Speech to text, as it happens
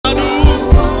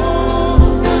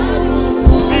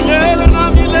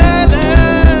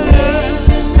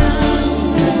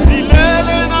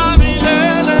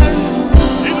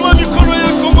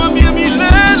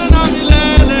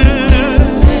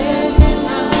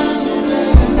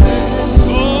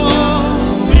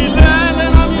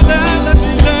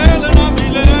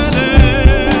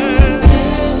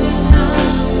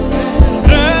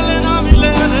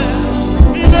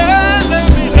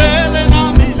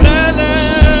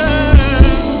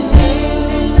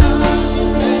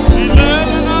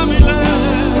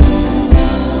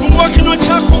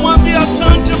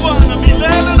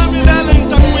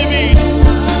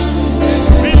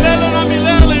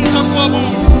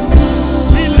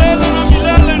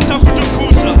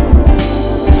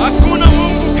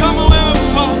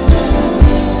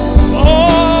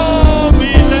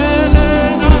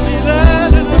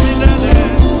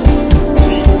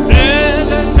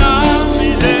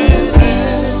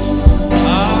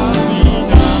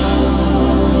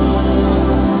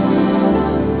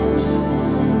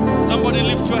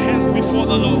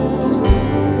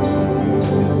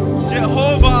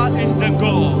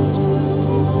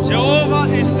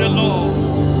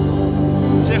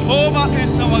Jehovah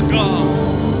is our God.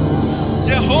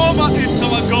 Jehovah is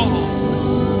our God.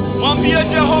 Mwambie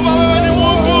Jehovah wewe ni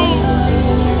Mungu.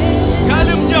 Tell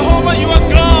him Jehovah you are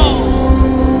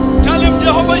God. Tell him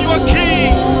Jehovah you are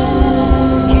King.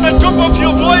 On the top of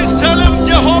your voice tell him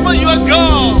Jehovah you are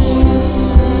God.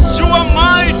 You are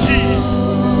mighty.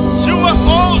 You are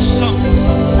awesome.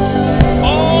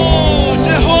 Oh,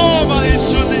 Jehovah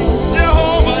is your name.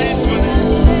 Jehovah is your name.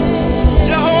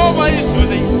 Jehovah is your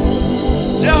name.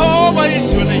 Jehovah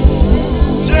is your name.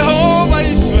 Jehovah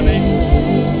is your name.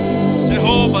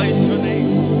 Jehovah is your name.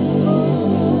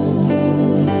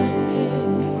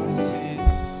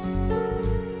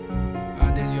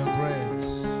 And in your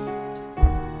grace,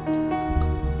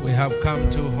 we have come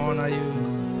to honor you.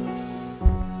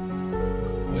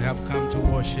 We have come to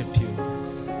worship you.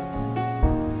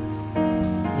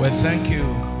 We thank you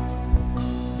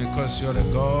because you're a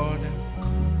God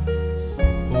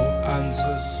who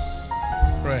answers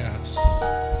prayers.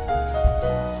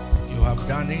 You have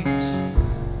done it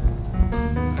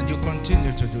and you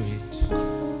continue to do it.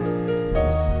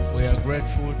 We are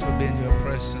grateful to be in your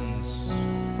presence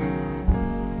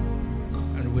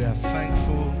and we are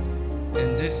thankful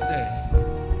in this day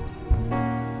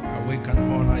that we can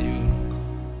honor you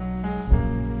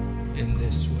in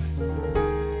this way.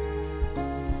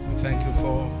 I thank you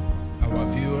for our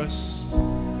viewers.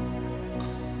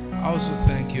 I also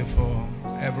thank you for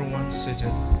everyone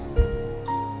seated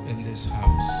in this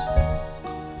house.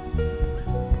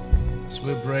 As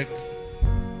we break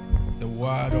the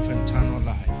word of eternal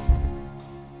life,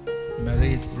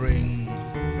 may it bring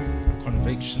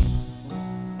conviction,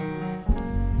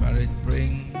 may it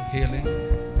bring healing,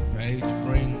 may it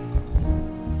bring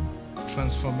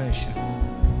transformation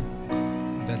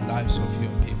in the lives of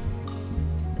your people.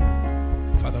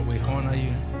 Father, we honor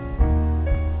you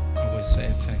and we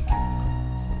say thank you.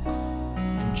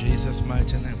 In Jesus'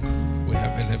 mighty name, we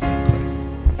have believed and prayed.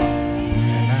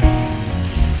 Amen.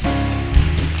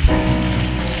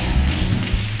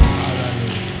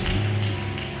 Hallelujah.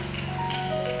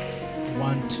 I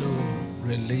want to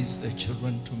release the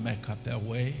children to make up their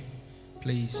way.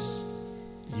 Please,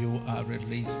 you are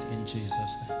released in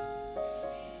Jesus' name.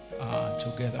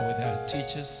 Together with their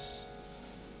teachers,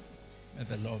 may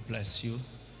the Lord bless you.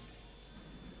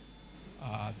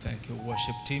 Thank you,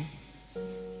 worship team,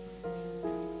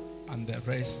 and the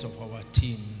rest of our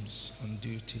teams on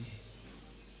duty.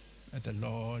 May the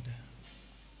Lord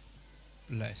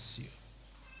bless you.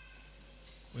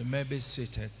 We may be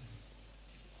seated.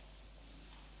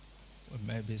 We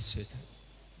may be seated.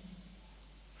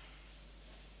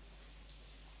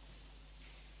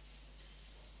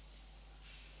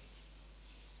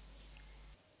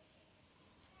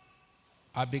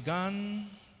 I began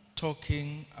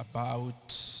talking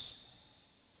about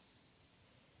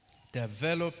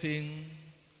developing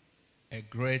a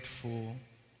grateful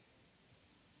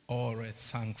or a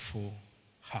thankful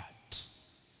heart.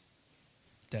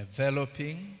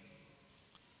 Developing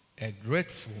a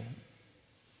grateful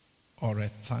or a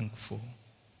thankful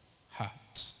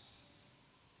heart.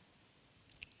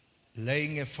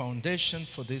 Laying a foundation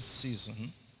for this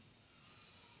season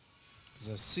is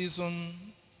a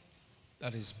season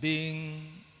that is being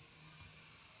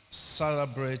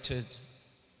celebrated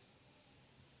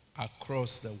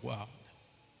across the world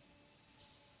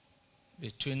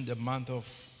between the month of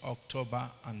October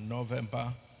and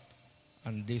November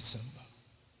and December.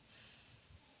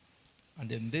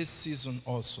 And in this season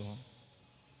also,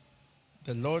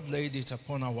 the Lord laid it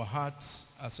upon our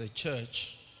hearts as a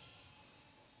church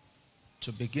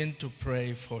to begin to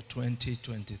pray for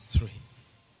 2023.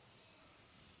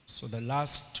 So the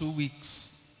last 2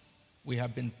 weeks, we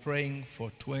have been praying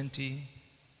for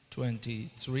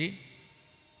 2023.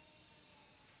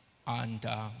 And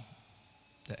the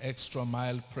extra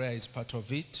mile prayer is part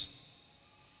of it.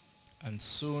 And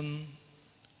soon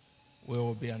we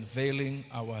will be unveiling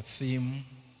our theme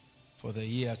for the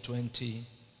year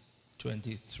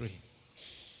 2023.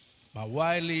 But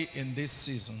while in this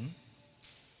season,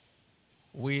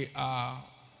 we are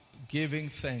giving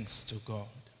thanks to God.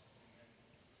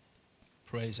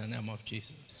 Praise the name of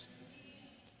Jesus.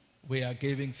 We are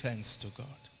giving thanks to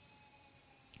God.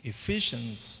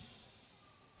 Ephesians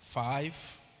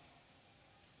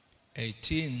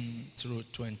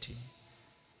 5:18-20.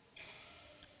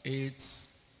 It's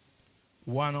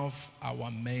one of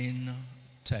our main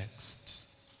texts.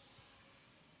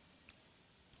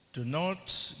 Do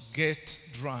not get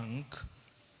drunk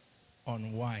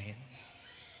on wine,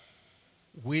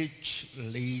 which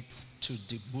leads to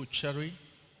debauchery.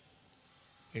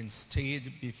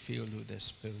 Instead, be filled with the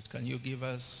Spirit. Can you give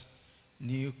us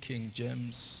New King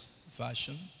James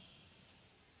Version?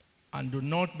 And do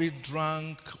not be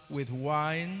drunk with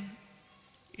wine,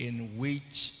 in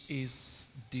which is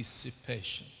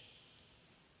dissipation,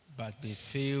 but be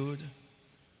filled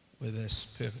with the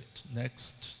Spirit.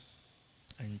 Next,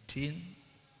 19.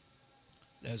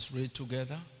 Let's read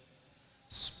together.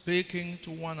 Speaking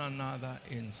to one another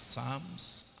in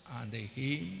psalms and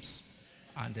hymns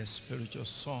and spiritual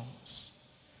songs,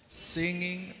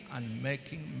 singing and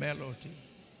making melody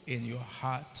in your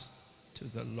heart to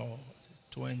the Lord.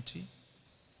 20.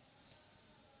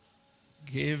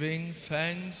 Giving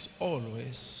thanks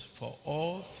always for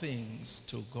all things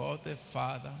to God the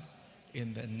Father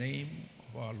in the name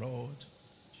of our Lord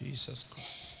Jesus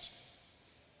Christ.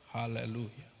 Hallelujah.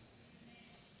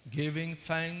 Giving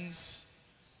thanks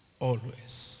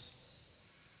always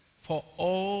for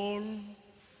all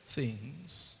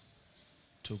things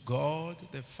to God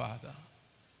the Father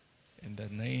in the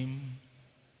name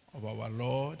of our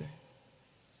Lord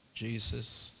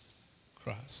Jesus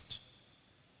Christ.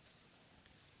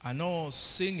 I know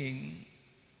singing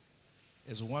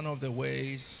is one of the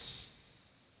ways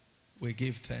we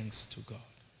give thanks to God.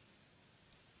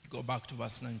 Go back to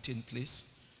verse 19,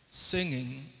 please.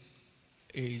 Singing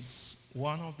is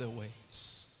one of the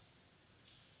ways.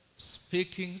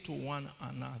 Speaking to one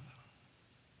another.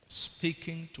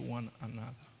 Speaking to one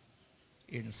another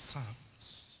in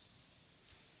psalms.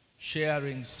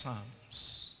 Sharing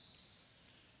psalms.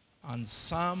 And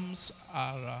psalms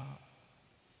are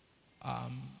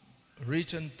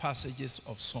written passages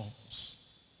of songs.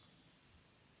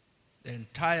 The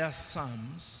entire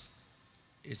psalms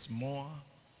is more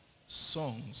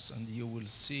songs, and you will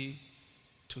see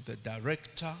to the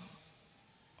director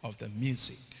of the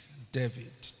music,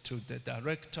 David, to the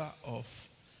director of,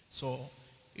 so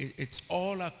it's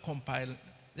all a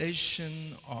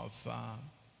compilation of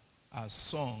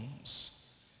songs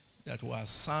that were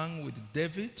sung with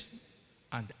David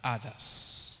and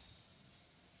others.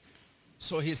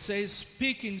 So he says,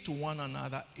 speaking to one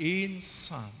another in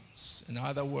psalms. In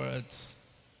other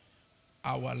words,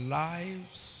 our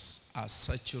lives are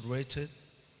saturated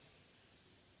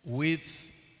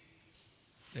with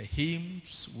the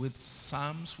hymns, with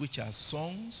psalms, which are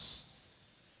songs,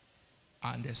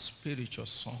 and the spiritual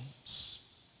songs.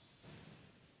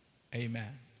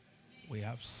 Amen. We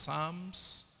have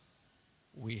psalms,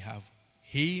 we have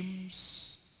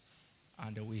hymns,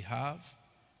 and we have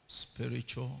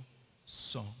spiritual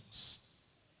songs.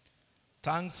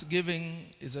 Thanksgiving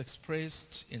is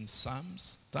expressed in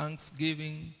psalms.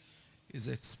 Thanksgiving is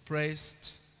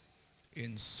expressed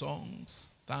in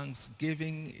songs.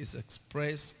 Thanksgiving is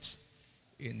expressed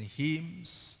in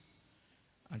hymns.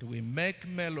 And we make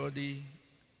melody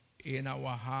in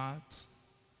our heart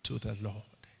to the Lord.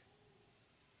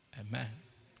 Amen.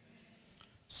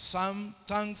 Some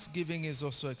thanksgiving is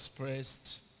also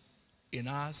expressed in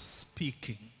us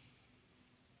speaking.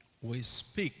 We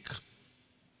speak,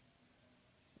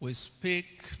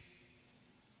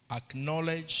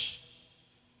 acknowledge,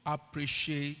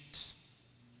 appreciate,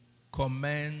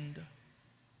 commend,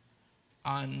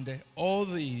 and all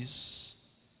this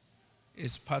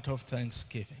is part of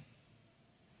thanksgiving.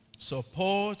 So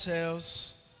Paul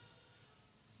tells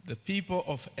the people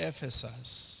of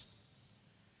Ephesus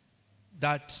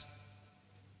that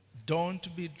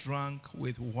don't be drunk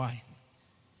with wine.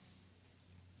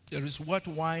 There is what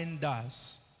wine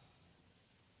does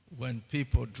when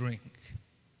people drink.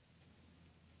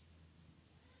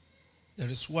 There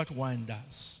is what wine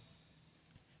does,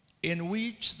 in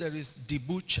which there is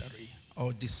debauchery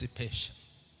or dissipation.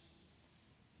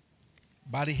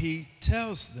 But he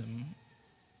tells them,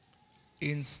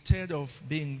 instead of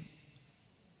being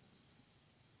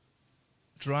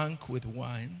drunk with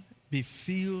wine, be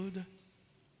filled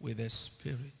with the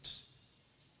Spirit.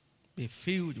 Be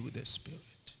filled with the Spirit.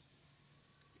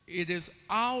 It is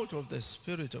out of the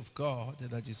Spirit of God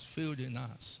that is filled in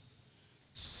us.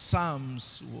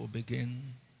 Psalms will begin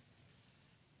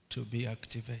to be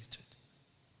activated.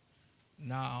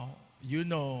 Now, you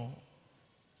know,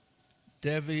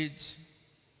 David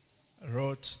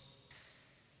wrote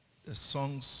the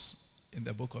songs in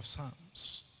the book of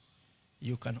Psalms.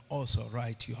 You can also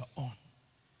write your own.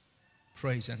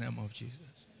 Praise the name of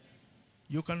Jesus.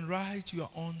 You can write your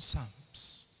own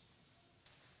psalms.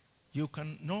 You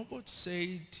can, nobody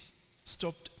said,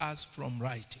 stopped us from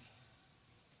writing.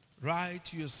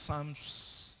 Write your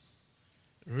psalms.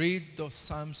 Read those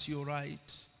psalms you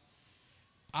write.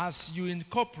 As you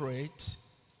incorporate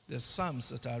the psalms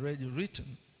that are already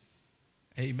written.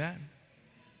 Amen.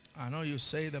 I know you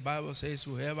say the Bible says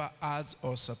whoever adds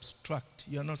or subtract,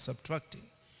 you're not subtracting.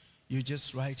 You're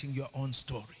just writing your own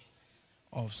story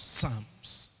of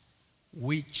psalms,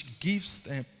 which gives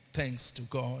them thanks to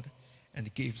God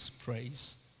and gives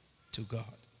praise to God.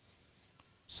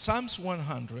 Psalms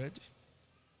 100,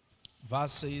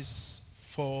 verses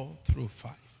 4 through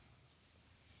 5.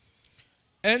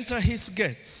 Enter his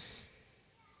gates.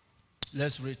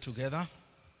 Let's read together.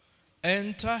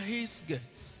 Enter his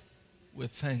gates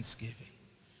with thanksgiving,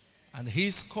 and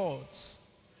his courts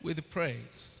with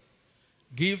praise.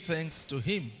 Give thanks to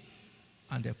him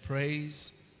and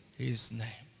praise his name.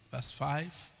 Verse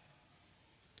 5.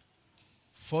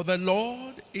 For the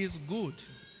Lord is good,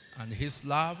 and his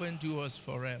love endures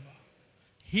forever.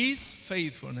 His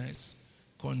faithfulness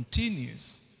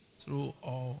continues through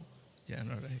all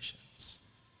generations.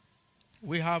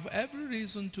 We have every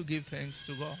reason to give thanks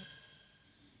to God.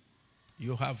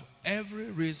 You have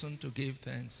every reason to give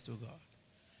thanks to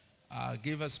God.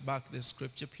 Give us back the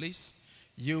scripture, please.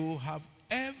 You have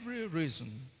every reason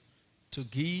to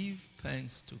give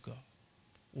thanks to God.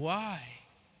 Why?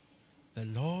 The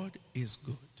Lord is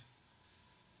good.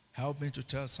 Help me to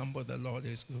tell somebody the Lord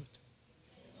is good.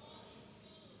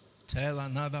 Tell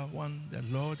another one, the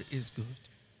Lord is good.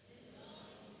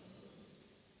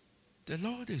 The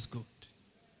Lord is good.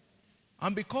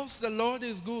 And because the Lord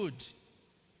is good,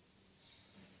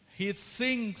 he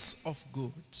thinks of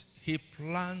good. He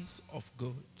plans of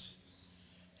good.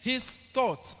 His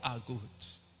thoughts are good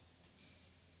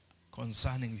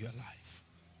concerning your life.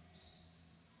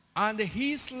 And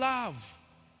his love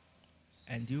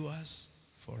endures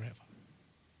forever.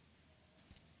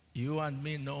 You and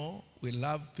me know we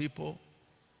love people,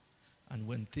 and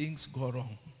when things go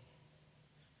wrong,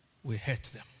 we hate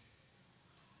them.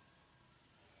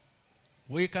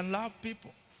 We can love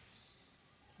people.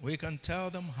 We can tell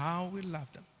them how we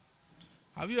love them.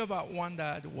 Have you ever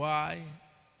wondered why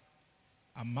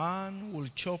a man will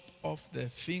chop off the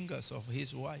fingers of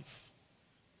his wife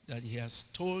that he has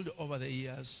told over the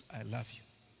years, I love you?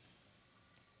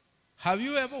 Have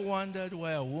you ever wondered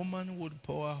why a woman would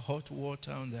pour hot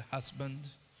water on the husband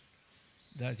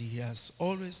that he has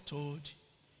always told,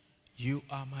 you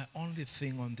are my only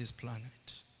thing on this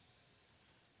planet?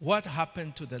 What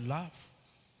happened to the love?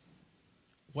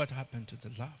 What happened to the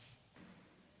love?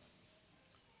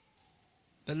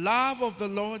 The love of the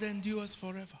Lord endures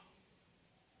forever.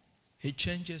 He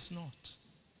changes not.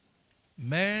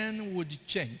 Man would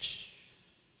change.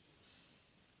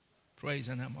 Praise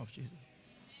the name of Jesus.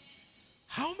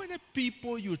 How many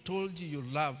people you told you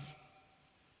love,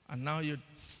 and now you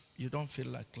don't feel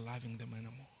like loving them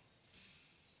anymore?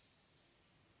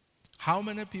 How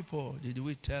many people did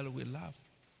we tell we love?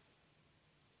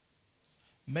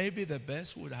 Maybe the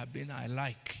best would have been I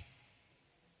like.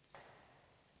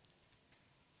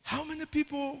 How many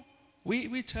people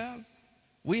we tell,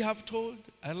 we have told,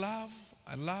 I love.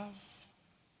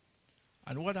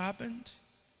 And what happened?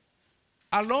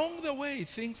 Along the way,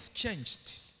 things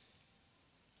changed.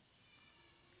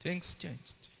 Things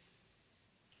changed.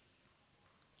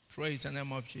 Praise the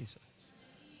name of Jesus.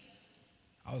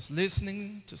 I was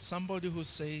listening to somebody who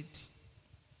said,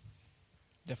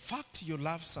 the fact you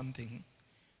love something,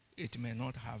 it may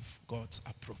not have God's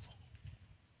approval.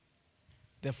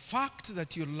 The fact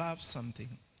that you love something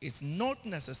is not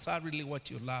necessarily what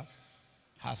you love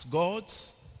has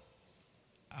God's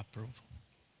approval.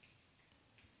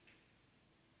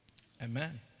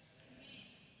 Amen.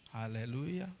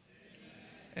 Hallelujah.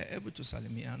 Able to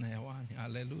salimiana hewani.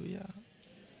 Hallelujah.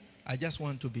 I just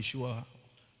want to be sure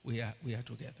we are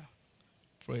together.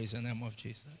 Praise the name of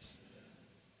Jesus.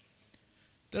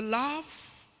 The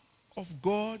love of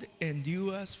God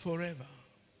endures forever.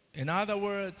 In other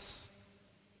words,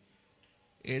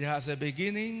 it has a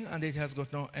beginning and it has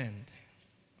got no end.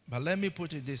 But let me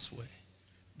put it this way.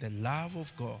 The love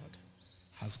of God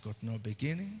has got no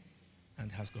beginning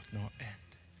and has got no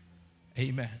end.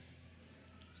 Amen.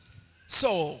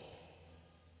 So,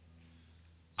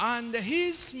 and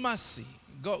his mercy,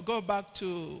 go back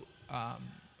to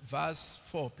verse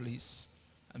 4, please.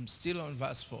 I'm still on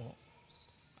verse 4.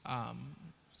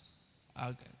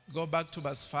 I'll go back to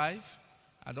verse 5.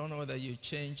 I don't know whether you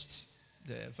changed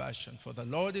the version. For the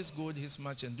Lord is good, his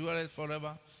mercy endureth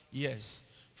forever. Yes.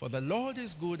 For the Lord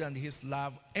is good and his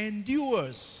love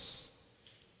endures.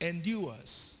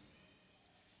 Endures.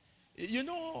 You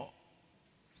know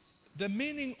the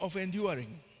meaning of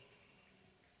enduring.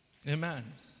 Amen.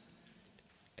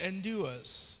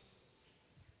 Endures.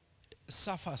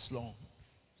 Suffers long.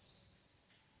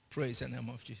 Praise the name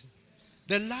of Jesus.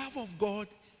 The love of God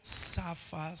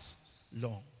suffers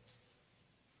long.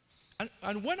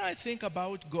 And when I think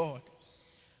about God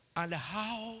and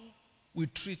how we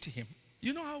treat him,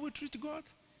 you know how we treat God?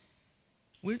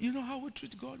 You know how we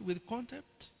treat God? With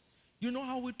contempt. You know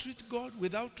how we treat God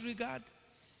without regard?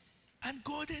 And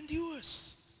God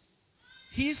endures.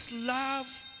 his love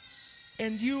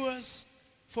endures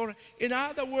for. In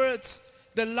other words,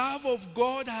 the love of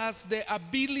God has the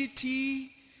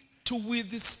ability to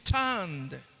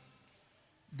withstand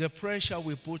the pressure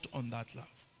we put on that love.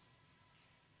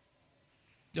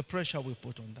 The pressure we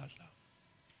put on that love.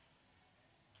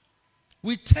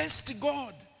 We test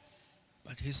God,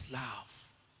 but his love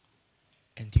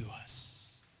endures.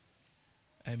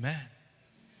 Amen.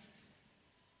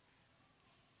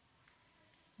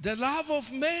 The love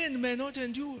of men may not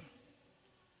endure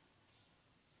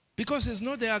because it's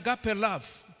not the agape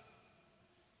love.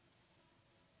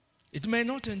 It may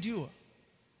not endure.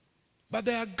 But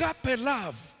the agape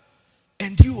love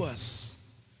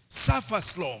endures,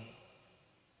 suffers long,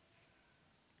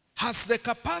 has the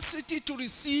capacity to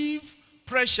receive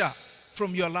pressure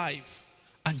from your life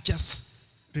and just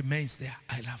remains there.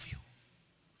 I love you.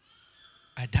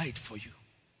 I died for you.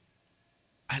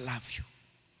 I love you.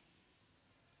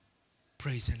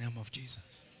 Praise the name of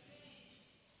Jesus.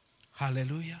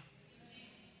 Hallelujah.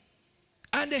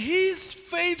 And his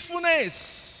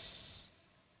faithfulness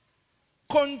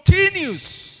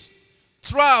continues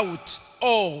throughout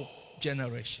all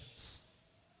generations.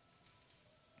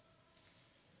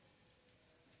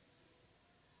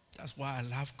 That's why I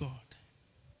love God.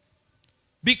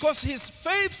 Because his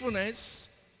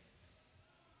faithfulness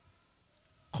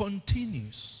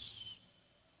continues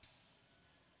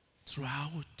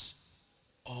throughout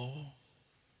all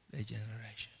the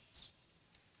generations.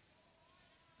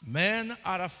 Men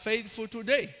are faithful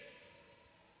today,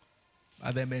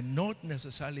 but they may not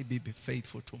necessarily be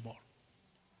faithful tomorrow.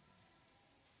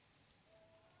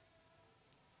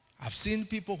 I've seen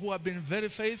people who have been very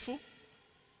faithful,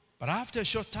 but after a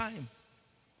short time,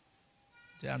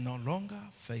 they are no longer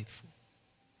faithful.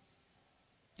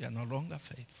 They are no longer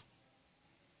faithful.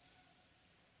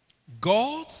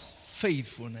 God's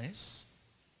faithfulness,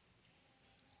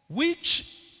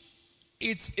 which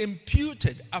it's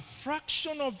imputed, a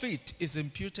fraction of it is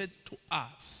imputed to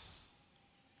us,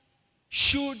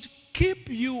 should keep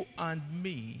you and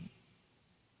me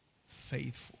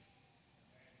faithful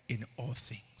in all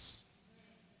things.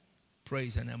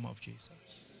 Praise the name of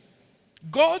Jesus.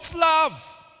 God's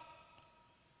love,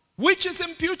 which is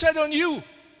imputed on you,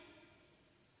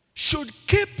 should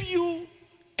keep you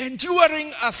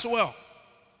enduring as well,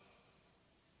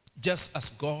 just as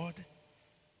God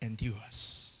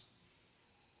endures.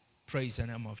 Praise the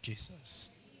name of Jesus.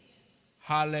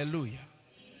 Hallelujah.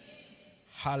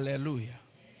 Hallelujah.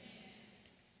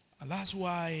 And that's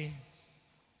why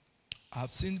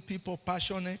I've seen people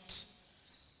passionate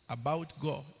about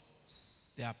God.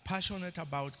 They are passionate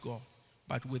about God.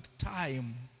 But with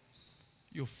time,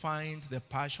 you find the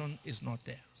passion is not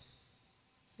there.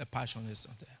 The passion is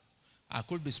not there. I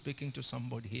could be speaking to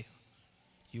somebody here.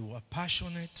 You are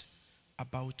passionate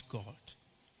about God.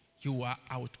 You are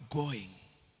outgoing.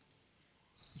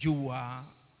 You are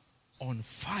on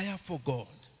fire for God.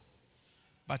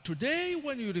 But today,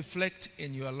 when you reflect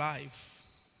in your life,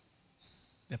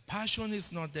 the passion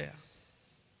is not there.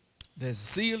 The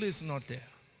zeal is not there.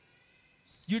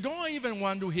 You don't even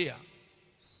want to hear.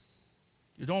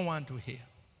 You don't want to hear.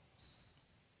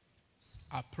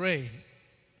 I pray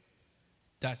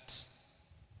that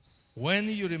when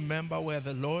you remember where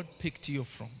the Lord picked you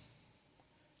from,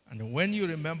 and when you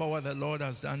remember what the Lord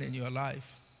has done in your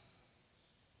life,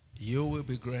 you will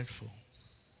be grateful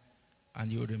and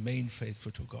you will remain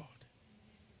faithful to God.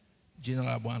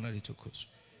 General Bwana Litukusu.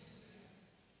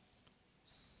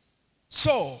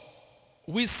 So,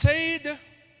 we said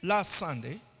last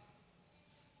Sunday,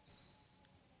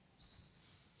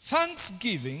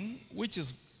 thanksgiving, which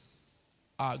is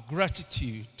our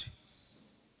gratitude,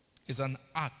 is an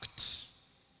act.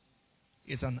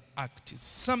 It's an act. It's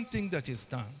something that is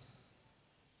done.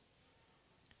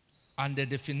 And the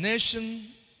definition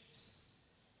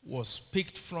was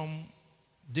picked from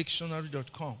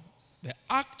dictionary.com. The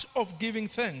act of giving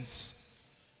thanks,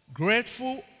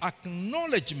 grateful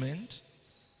acknowledgement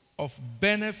of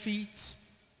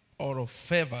benefits or of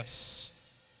favors,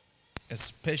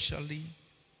 especially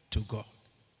to God.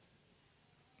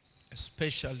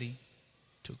 Especially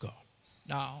to God.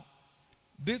 Now,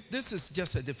 this is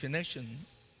just a definition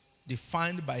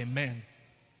defined by men.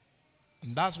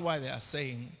 And that's why they are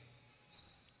saying,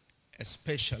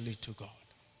 especially to God.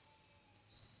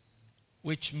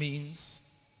 Which means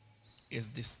is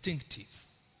distinctive.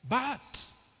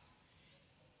 But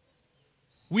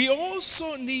we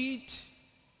also need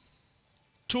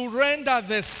to render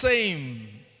the same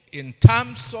in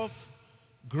terms of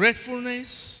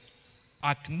gratefulness,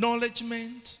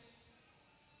 acknowledgement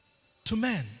to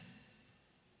men.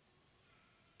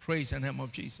 Praise the name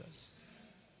of Jesus.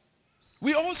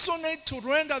 We also need to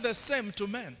render the same to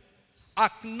men.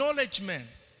 Acknowledge men.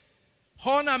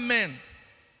 Honor men.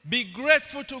 Be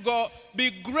grateful to God. Be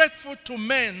grateful to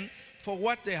men for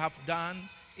what they have done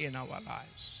in our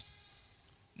lives.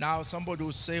 Now somebody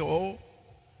will say, oh,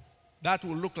 that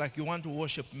will look like you want to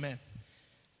worship men.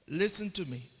 Listen to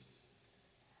me.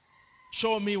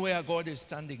 Show me where God is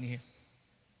standing here.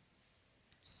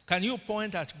 Can you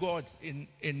point at God in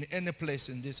any place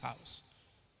in this house?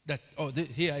 That, oh,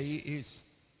 here he is.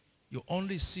 You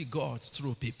only see God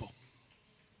through people.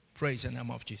 Praise the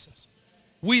name of Jesus.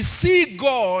 We see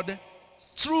God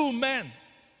through men.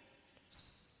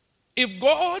 If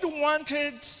God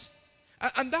wanted,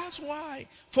 and that's why,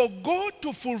 for God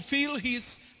to fulfill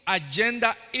his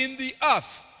agenda in the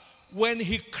earth, when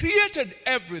he created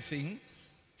everything,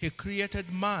 he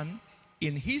created man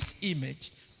in his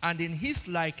image and in his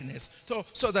likeness.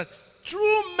 So that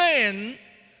through men,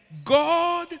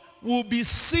 God will be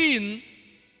seen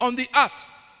on the earth.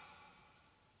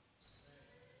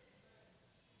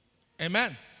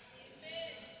 Amen.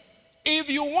 If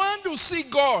you want to see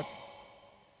God,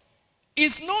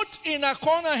 it's not in a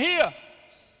corner here.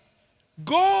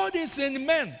 God is in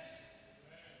men.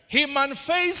 He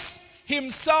manifests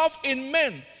himself in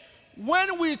men.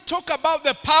 When we talk about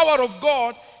the power of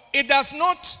God, it does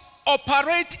not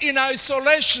operate in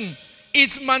isolation.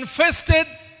 It's manifested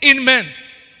in men.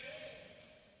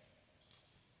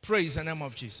 Praise the name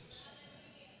of Jesus.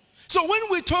 So when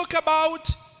we talk about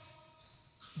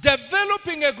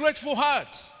developing a grateful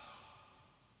heart,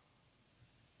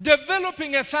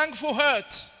 developing a thankful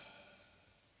heart,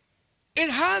 it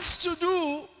has to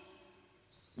do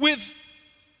with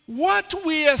what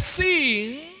we are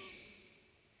seeing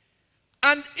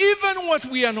and even what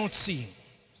we are not seeing.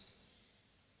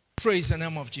 Praise the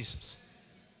name of Jesus.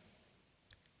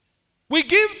 We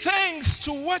give thanks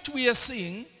to what we are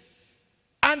seeing,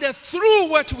 and through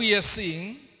what we are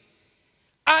seeing,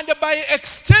 and by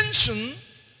extension,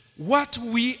 what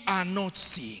we are not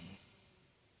seeing.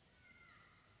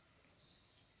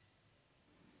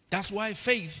 That's why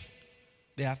faith,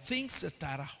 there are things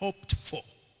that are hoped for.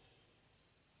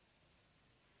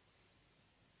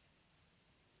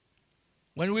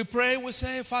 When we pray, we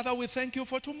say, Father, we thank you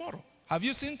for tomorrow. Have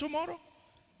you seen tomorrow?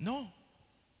 No.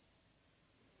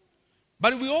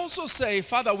 But we also say,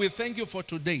 Father, we thank you for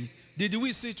today. Did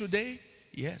we see today?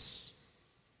 Yes.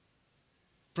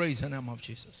 Praise the name of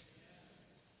Jesus.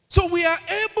 So we are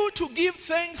able to give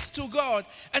thanks to God.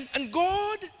 And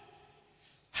God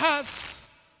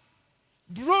has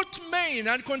brought men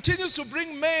and continues to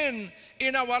bring men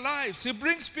in our lives. He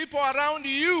brings people around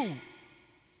you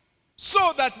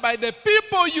so that by the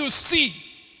people you see,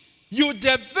 you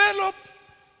develop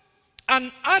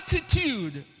an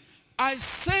attitude. I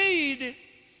said,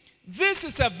 this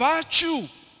is a virtue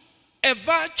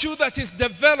that is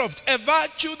developed, a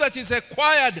virtue that is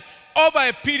acquired over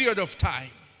a period of time.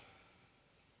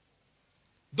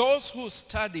 Those who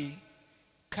study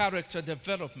character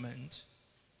development,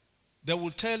 they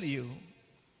will tell you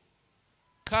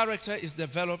character is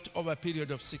developed over a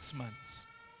period of 6 months.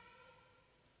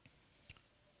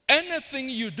 Anything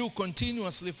you do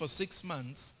continuously for 6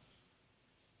 months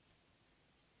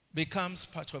becomes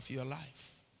part of your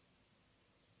life,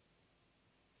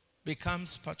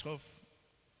 becomes part of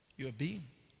your being.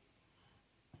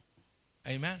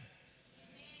 Amen.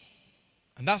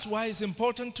 And that's why it's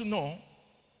important to know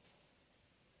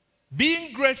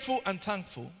being grateful and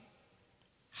thankful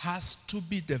has to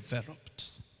be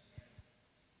developed.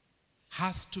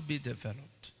 Has to be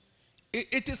developed.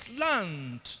 It is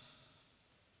learned.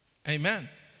 Amen.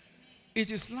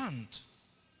 It is learned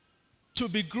to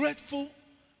be grateful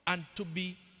and to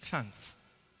be thankful.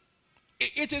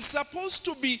 It is supposed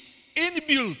to be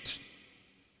inbuilt.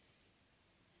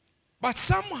 But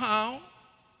somehow,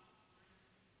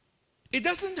 it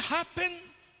doesn't happen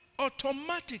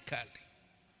automatically.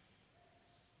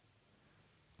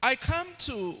 I come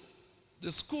to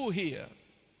the school here,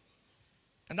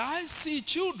 and I see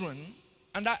children,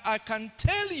 and I can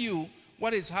tell you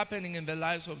what is happening in the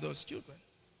lives of those children.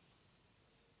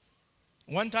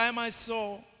 One time I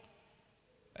saw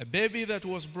a baby that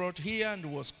was brought here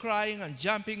and was crying and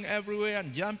jumping everywhere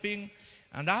and jumping.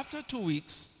 And after 2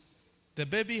 weeks, the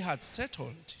baby had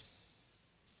settled.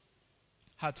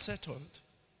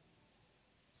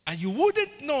 And you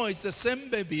wouldn't know it's the same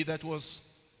baby that was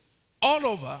all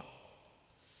over.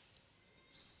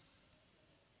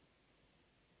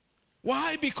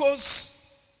 Why? Because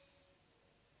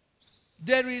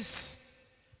there is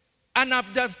an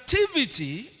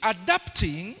adaptivity,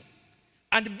 adapting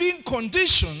and being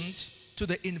conditioned to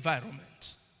the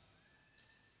environment.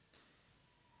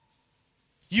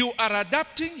 You are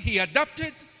adapting. He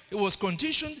adapted. He was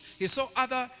conditioned. He saw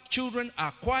other children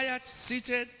are quiet,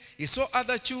 seated. He saw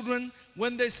other children,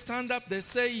 when they stand up, they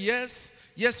say,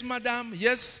 yes, yes, madam,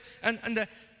 yes. And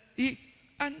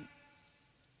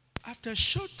after a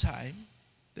short time,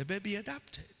 the baby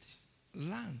adapted,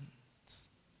 learned.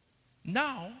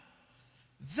 Now,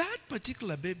 that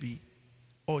particular baby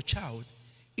or child,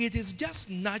 it is just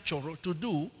natural to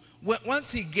do.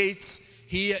 Once he gets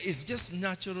here, it's just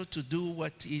natural to do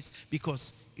what is,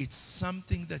 because it's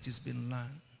something that has been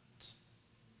learned.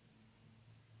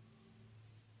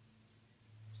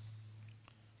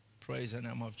 Praise the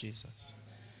name of Jesus.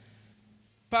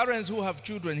 Parents who have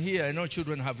children here, I know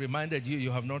children have reminded you,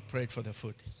 you have not prayed for the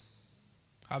food.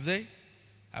 Have they?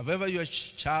 Have ever your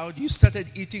child, you started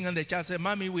eating and the child said,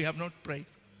 Mommy, we have not prayed.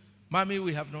 Mommy,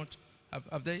 we have not.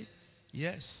 Have they?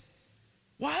 Yes.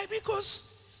 Why?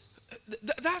 Because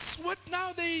that's what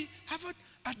now they have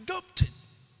adopted.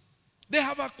 They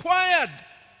have acquired.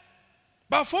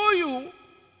 But for you,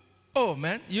 oh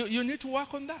man, you need to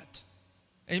work on that.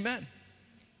 Amen.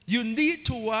 You need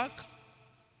to work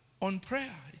on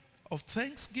prayer of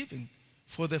thanksgiving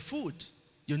for the food.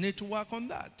 You need to work on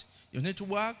that. You need to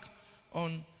work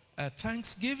on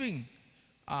thanksgiving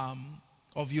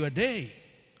of your day.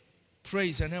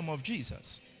 Praise the name of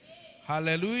Jesus.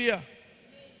 Hallelujah.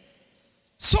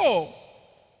 So,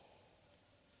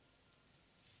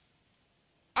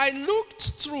 I looked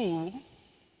through,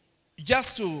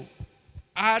 just to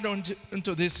add on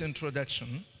into this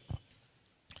introduction,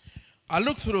 I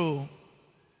looked through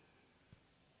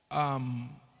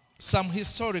some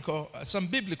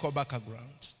biblical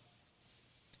background.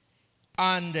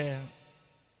 And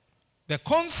the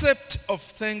concept of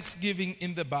thanksgiving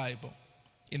in the Bible,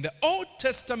 in the Old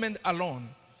Testament alone,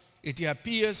 it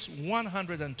appears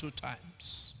 102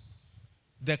 times.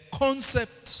 The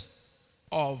concept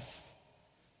of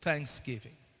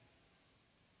thanksgiving.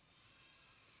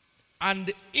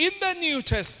 And in the New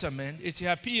Testament, it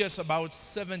appears about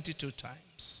 72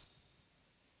 times.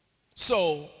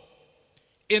 So,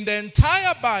 in the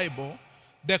entire Bible,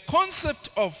 the concept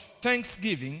of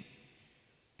thanksgiving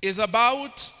is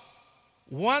about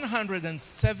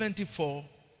 174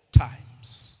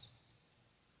 times.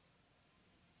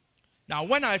 Now,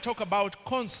 when I talk about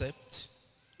concept,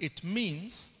 it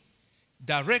means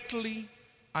directly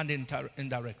and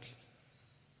indirectly.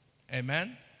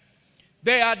 Amen?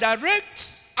 They are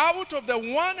direct. Out of the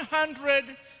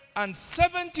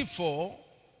 174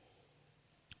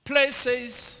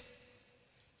 places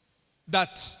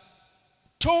that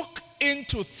talk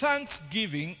into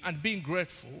thanksgiving and being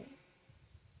grateful,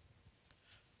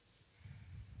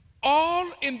 all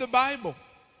in the Bible.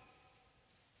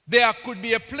 There could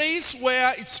be a place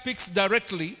where it speaks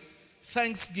directly,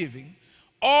 thanksgiving,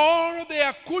 or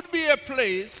there could be a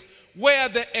place where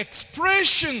the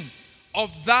expression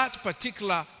of that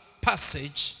particular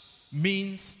passage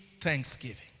means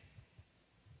thanksgiving.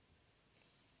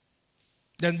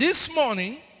 Then this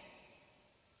morning,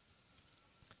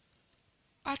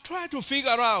 I tried to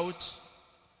figure out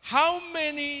how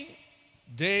many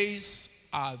days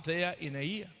are there in a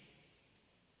year.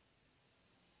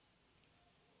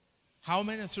 How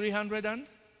many? 300 and?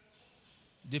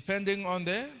 Depending on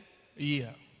the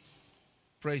year.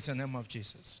 Praise the name of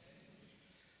Jesus.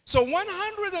 So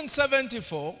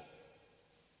 174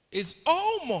 is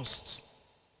almost,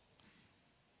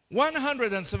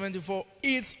 174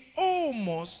 is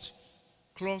almost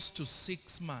close to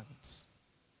 6 months.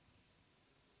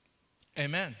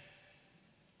 Amen.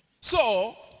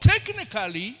 So,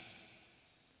 technically,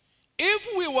 if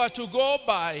we were to go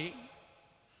by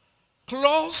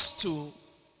close to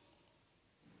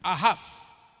a half,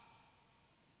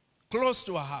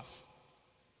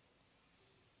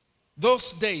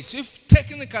 those days, if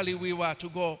technically we were to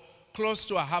go close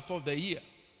to a half of the year,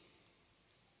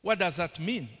 what does that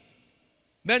mean?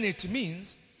 Then it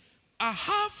means a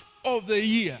half of the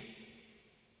year.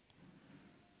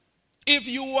 If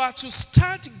you were to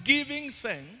start giving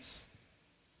thanks,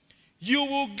 you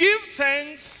will give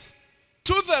thanks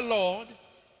to the Lord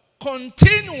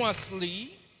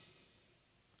continuously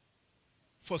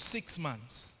for 6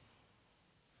 months.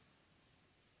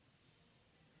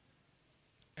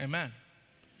 Amen.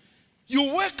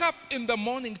 You wake up in the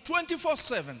morning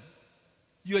 24/7.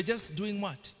 You are just doing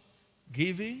what?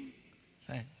 Giving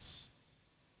thanks.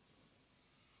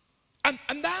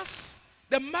 And that's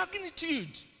the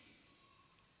magnitude.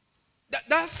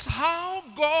 That's how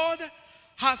God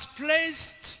has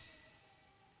placed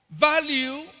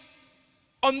value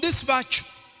on this virtue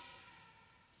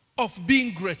of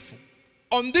being grateful,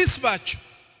 on this virtue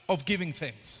of giving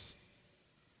thanks.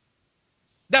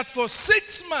 That for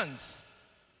 6 months,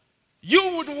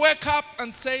 you would wake up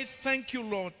and say, thank you,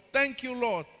 Lord. Thank you,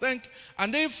 Lord.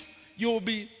 And if you will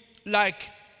be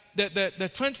like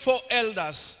the 24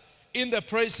 elders in the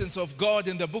presence of God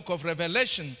in the book of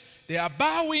Revelation, they are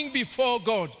bowing before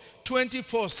God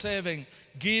 24/7,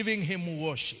 giving him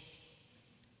worship.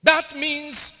 That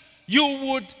means you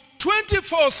would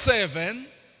 24/7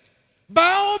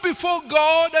 bow before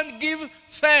God and give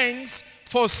thanks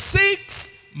for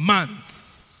 6 months.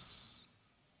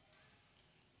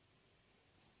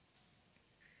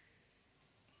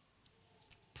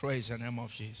 Praise the name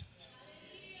of Jesus.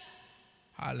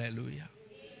 Hallelujah.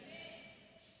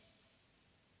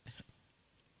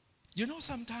 You know,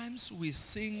 sometimes we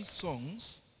sing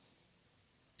songs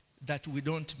that we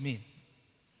don't mean.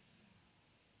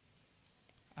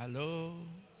 Hello?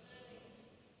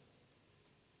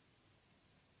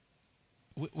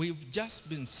 We've just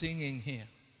been singing here.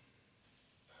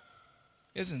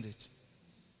 Isn't it?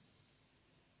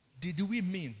 Did we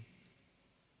mean?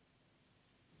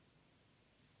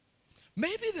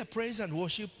 Maybe the praise and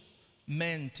worship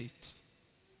meant it.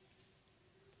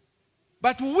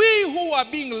 But we who are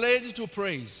being led to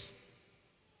praise,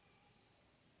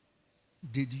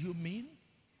 did you mean?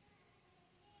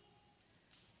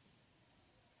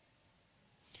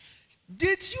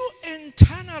 Did you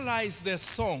internalize the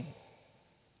song?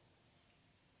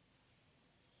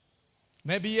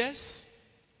 Maybe yes,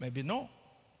 maybe no.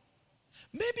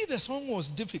 Maybe the song was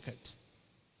difficult.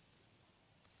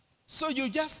 So you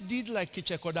just did like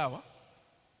Kichekodawa.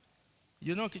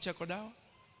 You know Kichekodawa?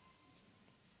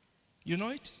 You know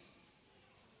it?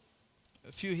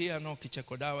 A few here know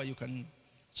Kichekodawa. You can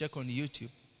check on YouTube,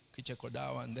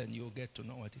 Kichekodawa, and then you'll get to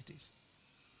know what it is.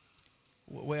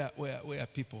 Where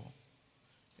people,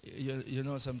 you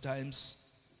know, sometimes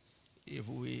if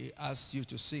we ask you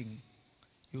to sing,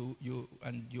 you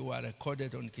are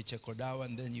recorded on Kichekodawa,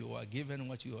 and then you are given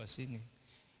what you are singing,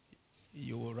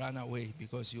 you will run away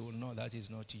because you will know that is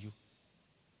not you.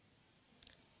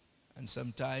 And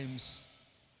sometimes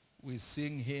we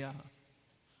sing here,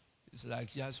 it's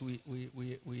like just we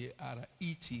are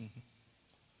eating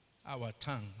our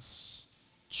tongues,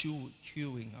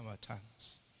 chewing our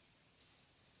tongues.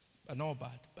 But no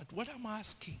bad. But what I'm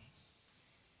asking,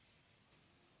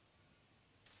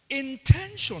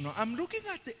 intentional, I'm looking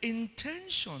at the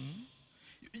intention,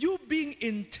 you being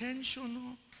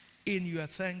intentional in your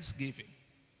thanksgiving.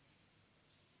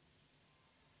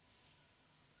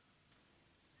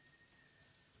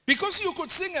 Because you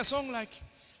could sing a song like,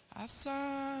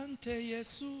 Asante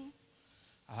Yesu,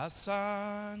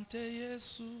 Asante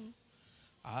Yesu,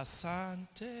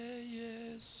 Asante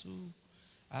Yesu,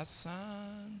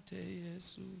 Asante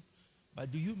Yesu.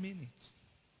 But do you mean it?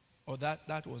 Or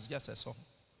that was just a song?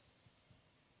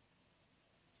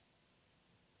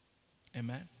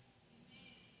 Amen?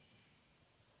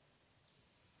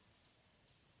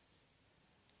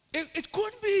 It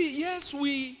could be, yes,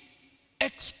 we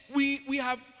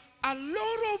have a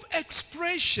lot of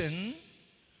expression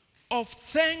of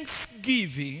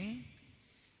thanksgiving,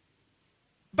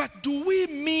 but do we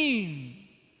mean?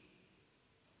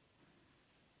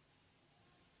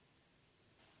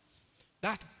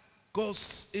 That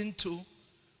goes into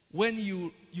when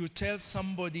you tell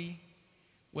somebody,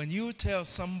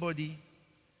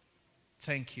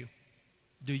 thank you,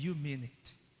 do you mean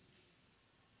it?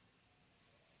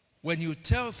 When you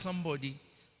tell somebody,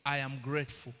 I am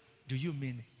grateful, do you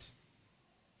mean it?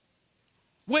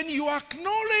 When you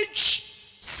acknowledge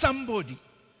somebody,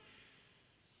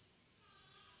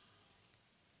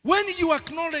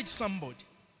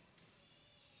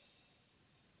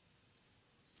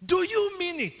 do you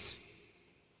mean it?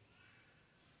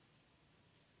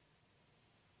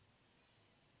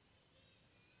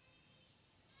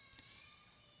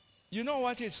 You know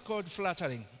what it's called?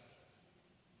 Flattering.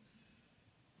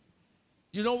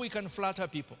 You know we can flatter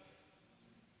people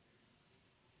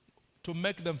to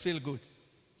make them feel good.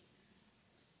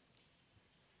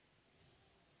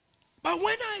 But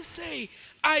when I say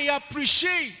I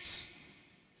appreciate,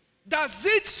 does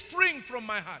it spring from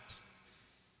my heart?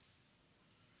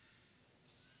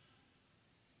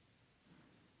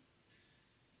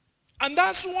 And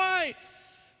that's why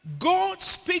God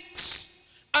speaks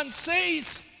and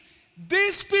says,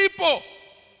 these people,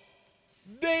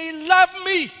 they love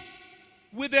me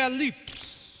with their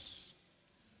lips,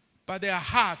 but their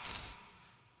hearts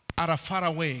are far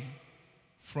away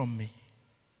from me.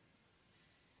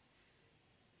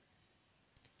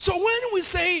 So when we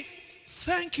say,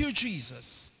 thank you,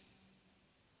 Jesus,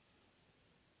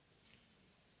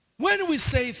 when we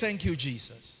say thank you,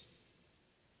 Jesus,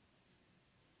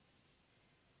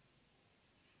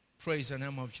 praise the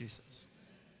name of Jesus.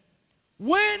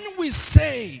 When we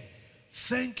say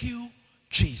Thank you,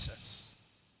 Jesus.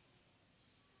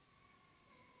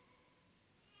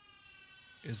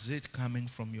 Is it coming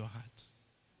from your heart?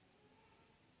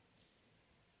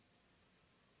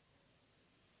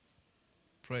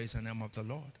 Praise the name of the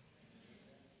Lord.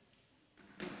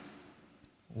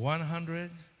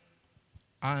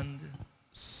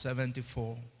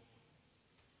 174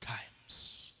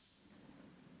 times.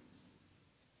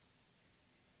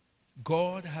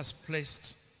 God has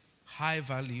placed high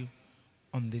value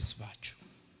on this virtue.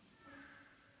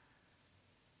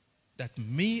 That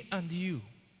me and you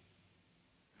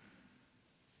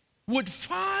would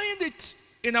find it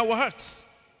in our hearts.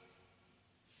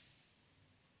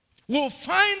 We'll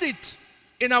find it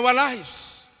in our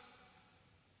lives.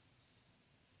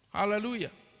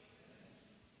 Hallelujah.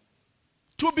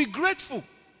 To be grateful,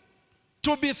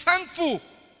 to be thankful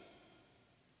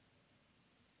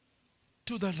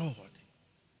to the Lord.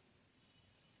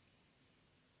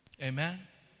 Amen.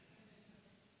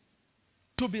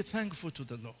 To be thankful to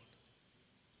the Lord.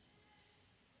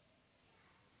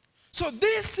 So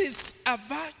this is a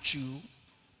virtue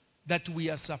that we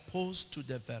are supposed to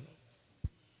develop.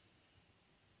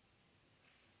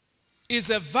 It's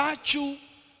a virtue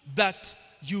that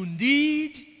you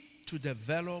need to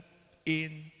develop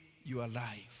in your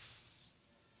life.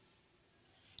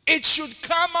 It should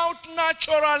come out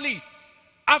naturally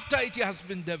after it has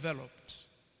been developed.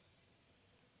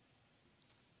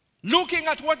 Looking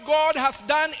at what God has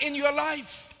done in your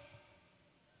life.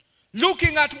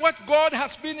 Looking at what God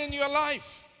has been in your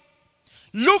life.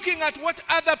 Looking at what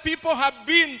other people have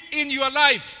been in your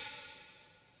life.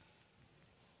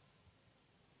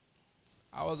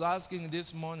 I was asking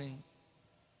this morning,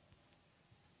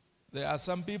 there are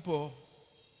some people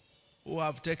who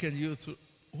have taken you through,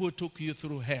 who took you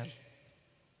through hell.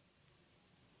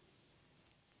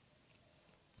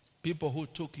 People who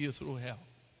took you through hell.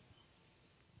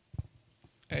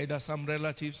 Either some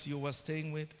relatives you were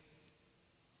staying with.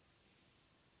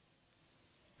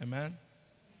 Amen.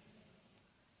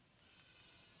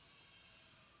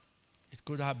 It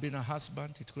could have been a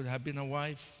husband, it could have been a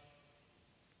wife.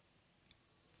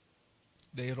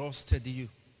 They roasted you.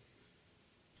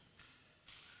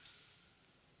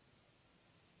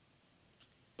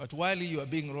 But while you are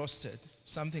being roasted,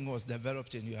 something was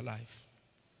developed in your life.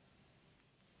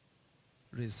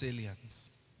 Resilience.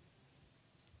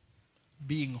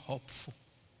 Being hopeful.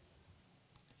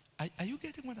 Are you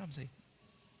getting what I'm saying?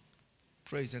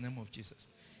 Praise the name of Jesus.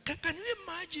 Can you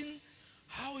imagine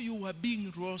how you were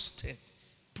being roasted?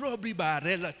 Probably by a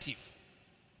relative.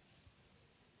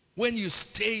 When you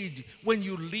stayed, when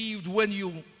you lived, when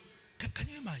you... Can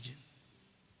you imagine?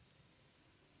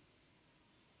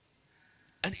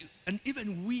 And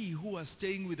even we who are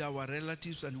staying with our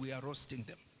relatives and we are roasting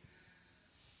them.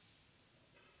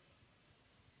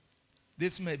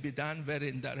 This may be done very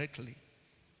indirectly,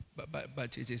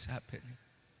 but it is happening.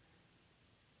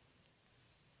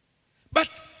 But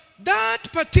that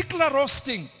particular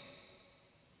roasting,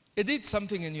 it did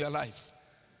something in your life.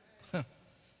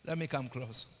 Let me come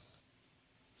close.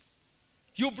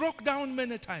 You broke down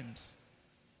many times.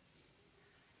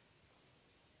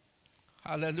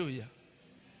 Hallelujah.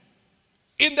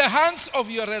 In the hands of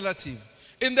your relative,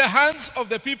 in the hands of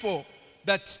the people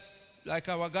that, like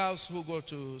our girls who go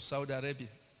to Saudi Arabia.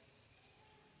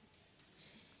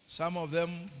 Some of them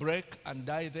break and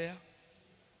die there.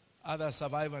 Others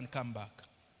survive and come back.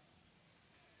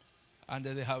 And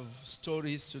they have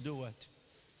stories to do what?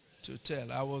 To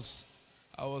tell. I was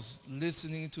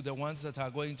listening to the ones that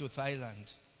are going to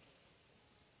Thailand.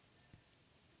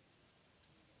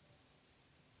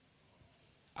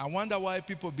 I wonder why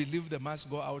people believe they must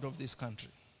go out of this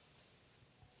country.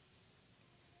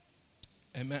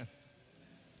 Amen.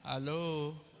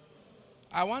 Hello.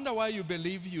 I wonder why you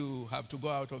believe you have to go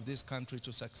out of this country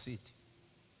to succeed.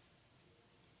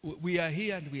 We are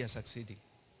here and we are succeeding.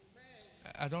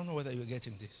 I don't know whether you're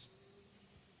getting this.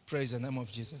 Praise the name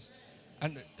of Jesus.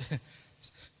 And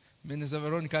Minister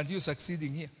Veronica, aren't you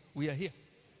succeeding here? We are here.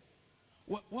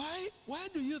 Why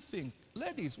do you think,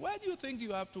 ladies, why do you think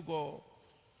you have to go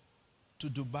to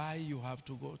Dubai, you have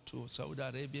to go to Saudi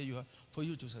Arabia for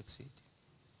you to succeed?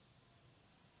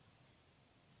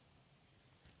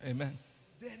 Amen.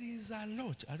 There is a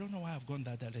lot. I don't know why I've gone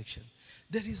that direction.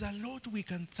 There is a lot we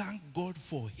can thank God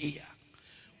for here.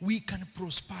 We can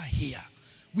prosper here.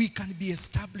 We can be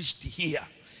established here.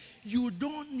 You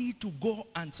don't need to go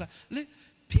and say,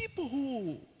 people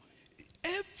who,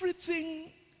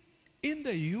 everything in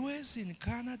the US, in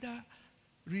Canada,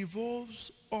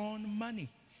 revolves on money.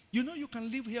 You know you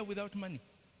can live here without money.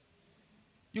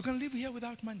 You can live here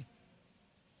without money.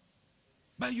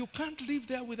 But you can't live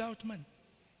there without money.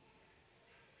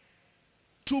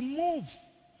 To move,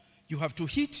 you have to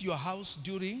heat your house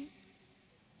during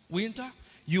winter.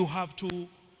 You have to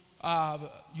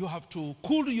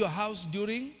cool your house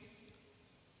during.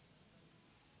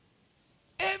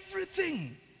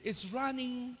 Everything is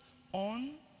running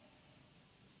on.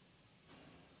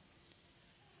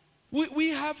 We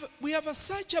have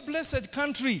such a blessed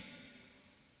country.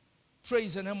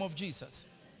 Praise the name of Jesus.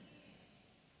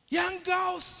 Young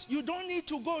girls, you don't need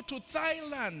to go to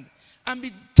Thailand and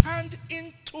be turned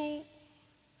into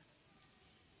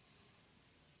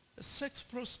sex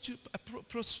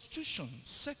prostitution,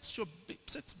 sex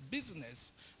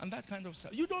business, and that kind of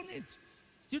stuff. You don't need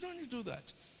to do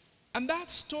that. And that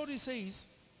story says,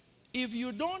 if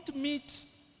you don't meet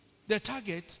the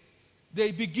target,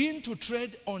 they begin to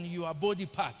tread on your body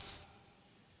parts.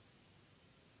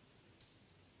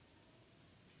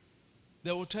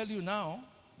 They will tell you now,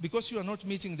 because you are not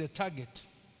meeting the target,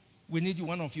 we need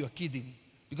one of your kidney,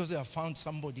 because they have found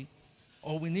somebody,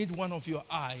 or we need one of your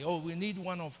eye, or we need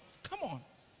one of, come on.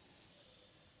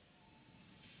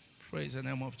 Praise the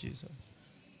name of Jesus.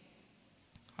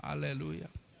 Hallelujah.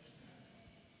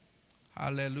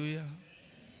 Hallelujah.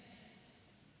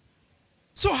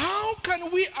 So how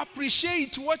can we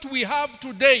appreciate what we have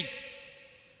today?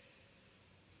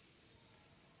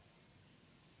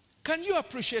 Can you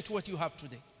appreciate what you have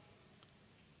today?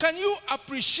 Can you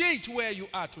appreciate where you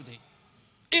are today?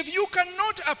 If you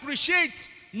cannot appreciate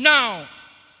now,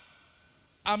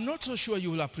 I'm not so sure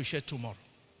you will appreciate tomorrow.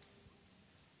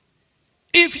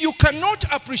 If you cannot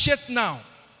appreciate now,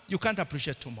 you can't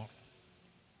appreciate tomorrow.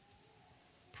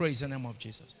 Praise the name of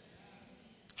Jesus.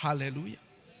 Hallelujah.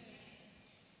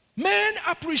 Men,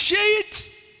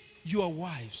 appreciate your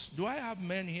wives. Do I have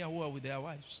men here who are with their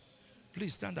wives?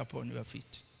 Please stand up on your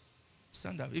feet.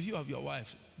 Stand up. If you have your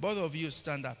wife, both of you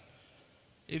stand up.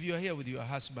 If you are here with your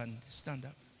husband, stand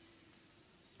up.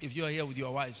 If you are here with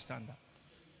your wife, stand up.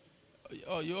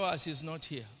 Oh, yours is not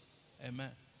here.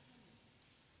 Amen.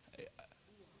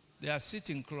 They are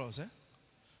sitting close.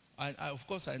 Of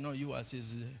course, I know yours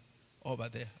is over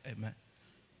there. Amen.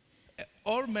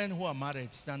 All men who are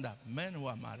married, stand up. Men who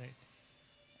are married.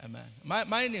 Amen.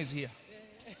 Mine is here.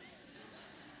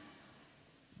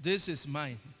 This is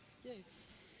mine.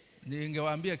 Yes.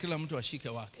 Ningewaambia kila mtu ashike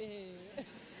wake.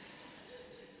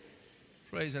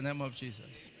 Praise the name of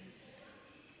Jesus.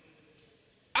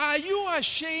 Are you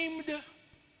ashamed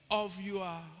of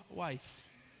your wife?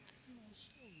 I'm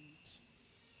ashamed.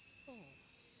 Oh.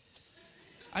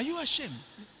 Are you ashamed?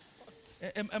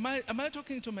 Am I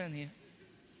talking to men here?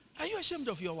 Are you ashamed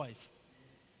of your wife?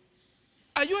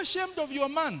 Are you ashamed of your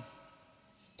man?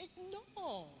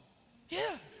 No.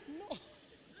 Yeah. No.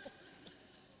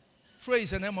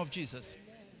 Praise the name of Jesus.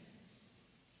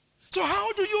 So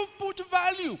how do you put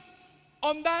value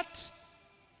on that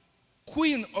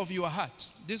queen of your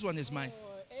heart? This one is mine.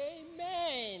 Oh,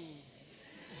 amen.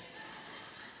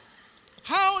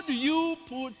 How do you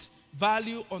put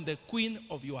value on the queen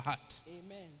of your heart?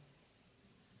 Amen.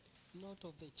 Not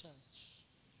of the church.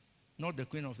 Not the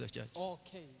queen of the church.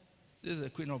 Okay. This is the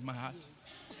queen of my heart.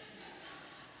 Yes.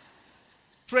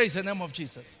 Praise the name of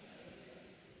Jesus.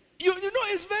 You know,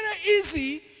 it's very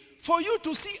easy for you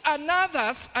to see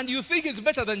another's and you think it's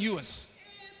better than yours.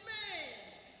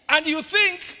 Amen. And you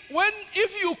think,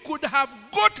 if you could have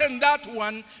gotten that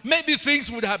one, maybe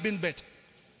things would have been better.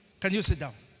 Can you sit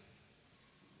down?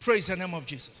 Praise the name of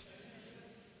Jesus.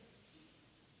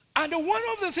 And one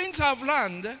of the things I've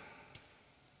learned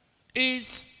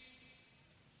is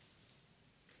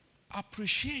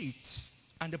appreciate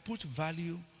and put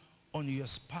value on your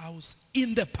spouse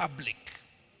in the public.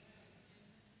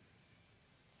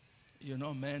 You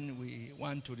know, men, we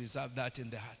want to reserve that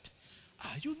in the heart.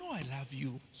 You know I love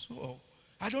you, so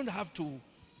I don't have to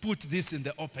put this in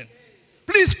the open.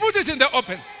 Please put it in the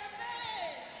open.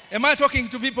 Am I talking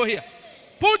to people here?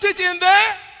 Put it in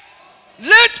there.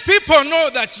 Let people know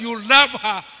that you love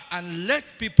her and let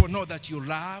people know that you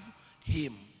love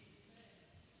him.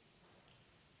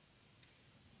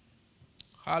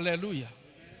 Hallelujah.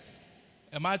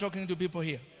 Am I talking to people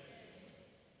here?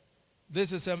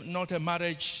 This is not a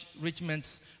marriage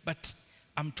enrichment, but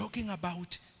I'm talking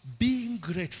about being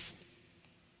grateful.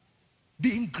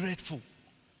 Being grateful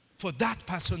for that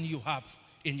person you have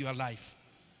in your life.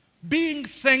 Being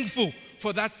thankful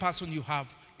for that person you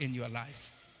have in your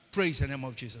life. Praise the name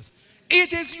of Jesus.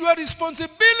 It is your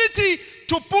responsibility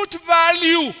to put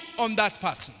value on that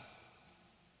person.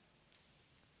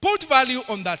 Put value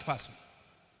on that person.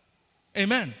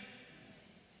 Amen.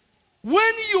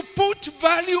 When you put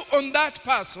value on that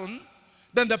person,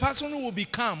 then the person will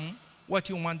become what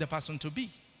you want the person to be.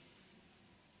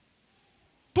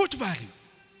 Put value.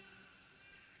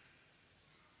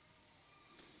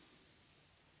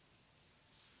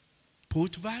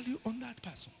 Put value on that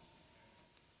person.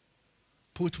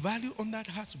 Put value on that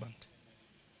husband.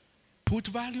 Put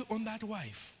value on that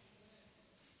wife.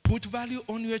 Put value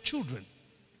on your children.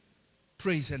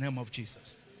 Praise the name of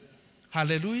Jesus.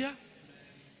 Hallelujah.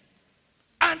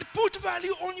 And put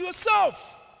value on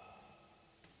yourself.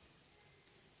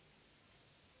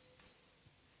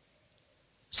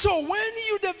 So when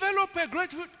you develop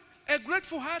a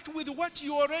grateful heart with what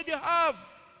you already have,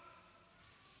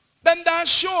 then that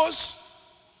shows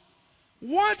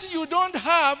what you don't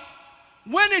have,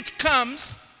 when it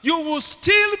comes, you will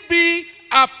still be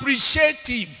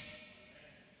appreciative.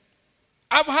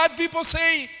 I've had people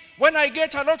say, when I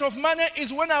get a lot of money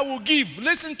is when I will give.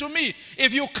 Listen to me.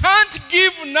 If you can't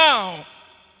give now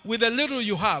with the little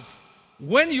you have,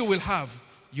 when you will have,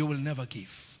 you will never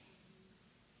give.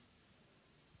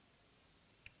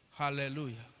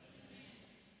 Hallelujah.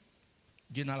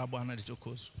 Jina la Bwana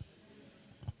litukuzwe.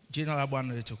 Jina la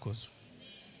Bwana litukuzwe.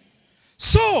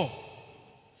 So,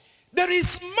 there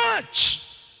is much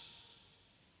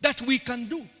that we can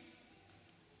do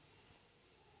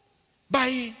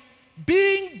by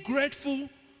being grateful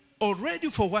already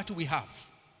for what we have.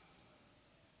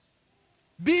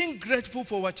 Being grateful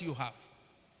for what you have.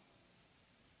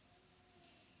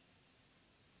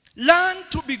 Learn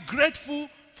to be grateful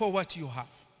for what you have.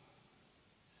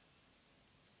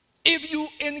 If you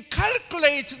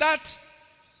inculcate that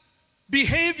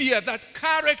behavior, that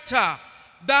character,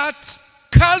 that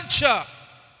culture,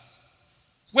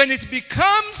 when it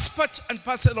becomes part and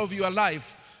parcel of your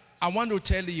life, I want to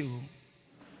tell you,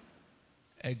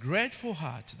 a grateful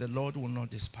heart the Lord will not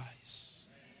despise.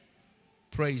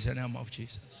 Praise the name of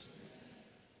Jesus.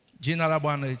 Jina la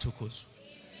Bwana litukuzwe.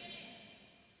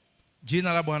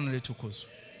 Jina la Bwana litukuzwe.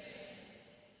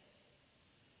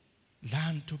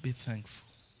 Learn to be thankful.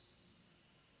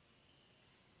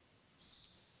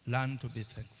 Learn to be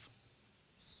thankful.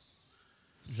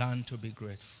 Learn to be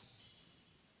grateful.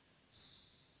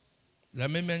 Let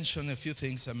me mention a few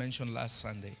things I mentioned last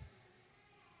Sunday.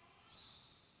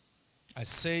 I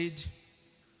said,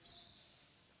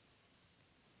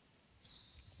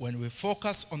 when we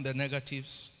focus on the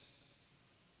negatives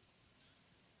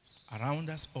around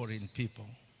us or in people,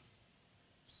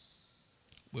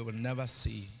 we will never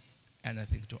see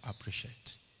anything to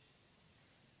appreciate.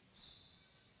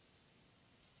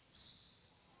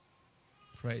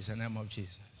 Praise the name of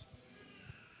Jesus.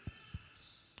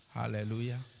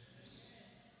 Hallelujah.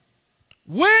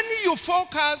 When you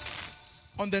focus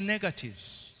on the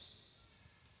negatives,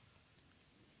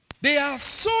 there are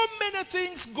so many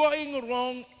things going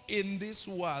wrong in this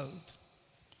world.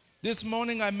 This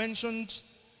morning I mentioned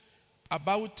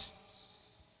about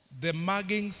the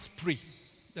mugging spree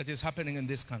that is happening in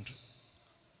this country.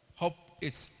 Hope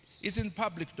it's in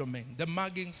public domain. The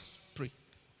mugging spree.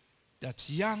 That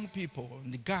young people in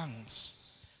the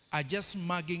gangs are just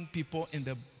mugging people in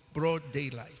the broad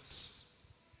daylight.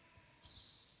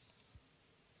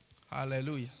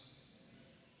 Hallelujah.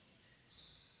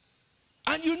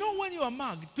 And you know when you are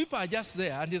mugged, people are just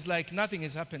there and it's like nothing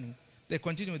is happening. They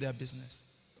continue with their business.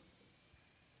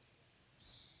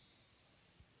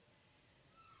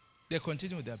 They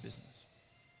continue with their business.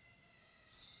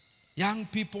 Young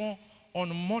people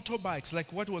on motorbikes,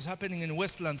 like what was happening in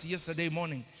Westlands yesterday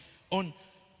morning, on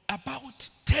about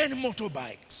 10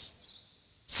 motorbikes,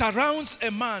 surrounds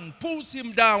a man, pulls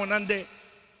him down, and they,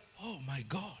 oh my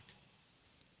God.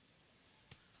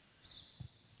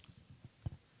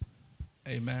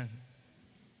 Amen.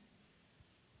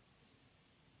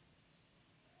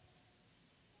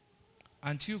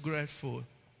 Aren't you grateful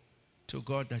to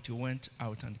God that you went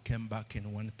out and came back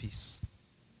in one piece?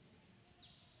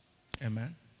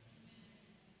 Amen.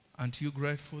 Aren't you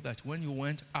grateful that when you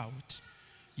went out,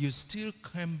 you still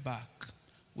came back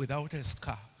without a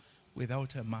scar,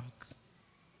 without a mark?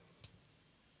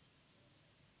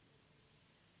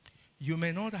 You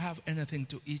may not have anything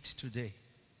to eat today,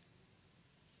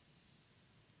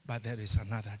 but there is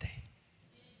another day.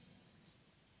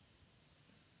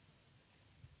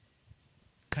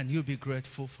 Can you be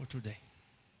grateful for today?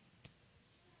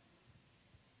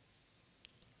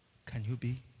 Can you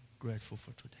be grateful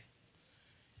for today?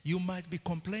 You might be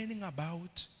complaining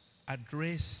about a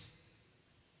dress,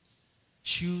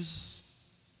 shoes.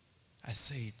 I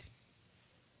said,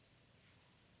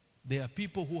 there are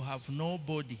people who have no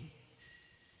body.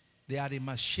 They are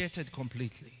emaciated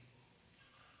completely.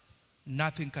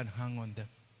 Nothing can hang on them.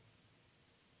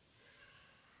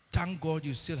 Thank God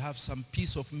you still have some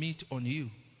piece of meat on you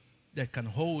that can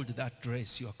hold that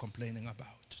dress you are complaining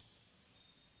about.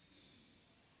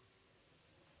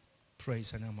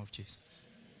 Praise the name of Jesus.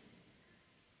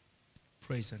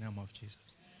 Praise the name of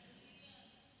Jesus.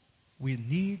 We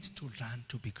need to learn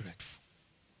to be grateful.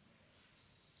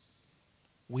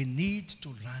 We need to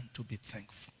learn to be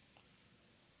thankful.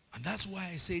 And that's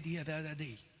why I said here the other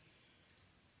day,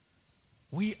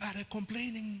 we are a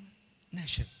complaining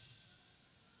nation.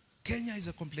 Kenya is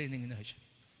a complaining nation.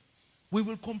 We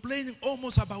will complain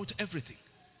almost about everything.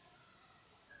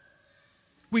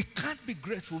 We can't be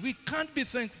grateful. We can't be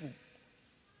thankful.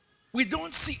 We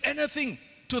don't see anything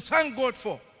to thank God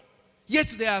for. Yet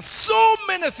there are so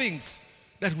many things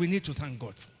that we need to thank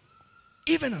God for,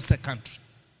 even as a country.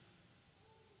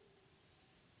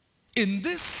 In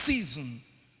this season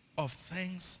of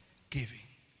thanksgiving,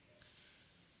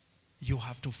 you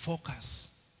have to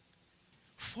focus.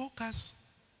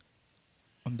 Focus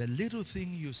on the little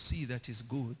thing you see that is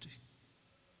good.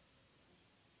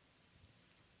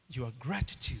 Your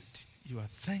gratitude, your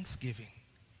thanksgiving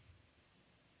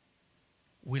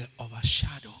will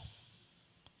overshadow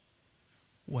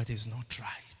what is not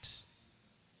right.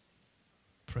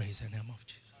 Praise the name of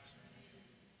Jesus.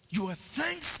 Your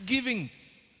thanksgiving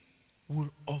will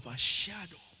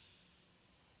overshadow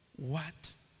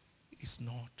what is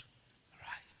not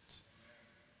right.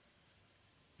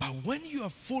 But when you are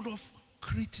full of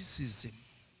criticism,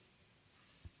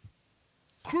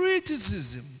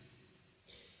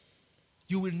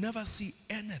 you will never see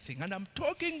anything. And I'm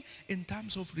talking in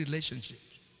terms of relationships.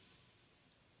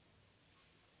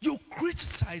 You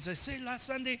criticize, I said last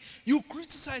Sunday, you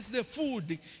criticize the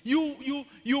food. You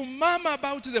murmur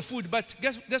about the food, but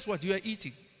guess what? You are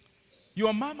eating. You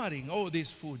are murmuring all this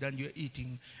food and you're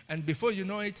eating. And before you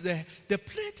know it, the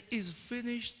plate is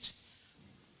finished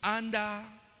under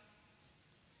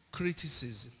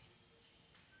criticism.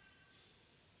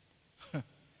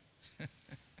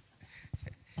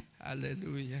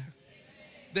 Hallelujah.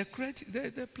 The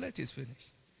plate is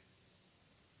finished.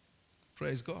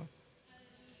 Praise God.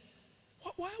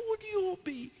 Why would you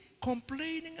be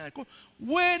complaining?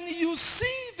 When you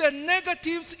see the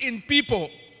negatives in people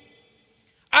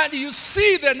and you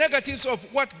see the negatives of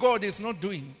what God is not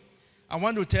doing, I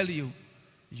want to tell you,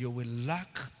 you will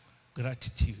lack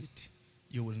gratitude.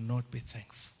 You will not be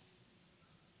thankful.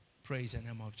 Praise the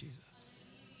name of Jesus.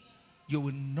 You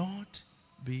will not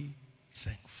be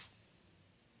thankful.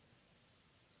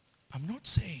 I'm not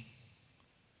saying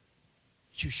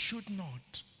you should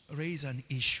not raise an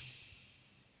issue.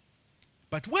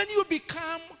 But when you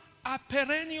become a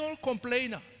perennial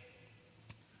complainer,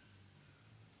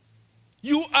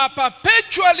 you are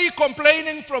perpetually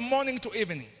complaining from morning to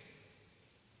evening.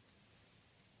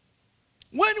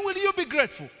 When will you be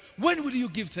grateful? When will you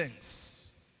give thanks?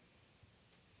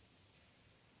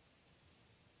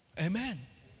 Amen.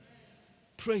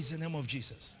 Praise the name of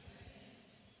Jesus.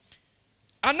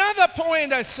 Another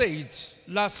point I said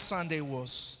last Sunday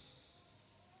was,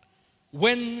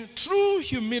 when true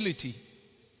humility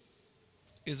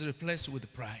is replaced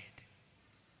with pride.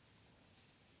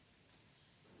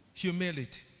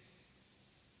 Humility.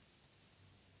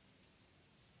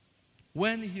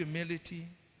 When humility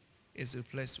is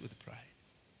replaced with pride.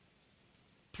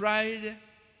 Pride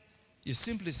is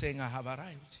simply saying, I have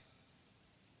arrived.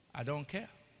 I don't care.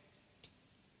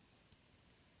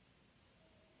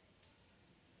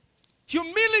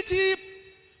 Humility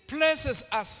places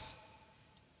us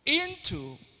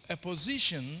into a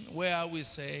position where we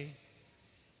say,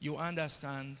 you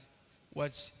understand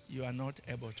what you are not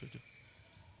able to do.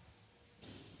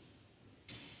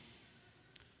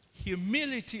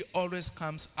 Humility always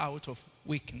comes out of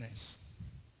weakness,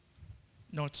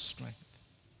 not strength.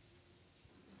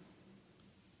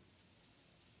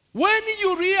 When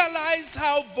you realize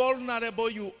how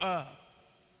vulnerable you are,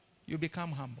 you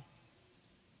become humble.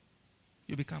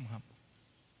 You become humble.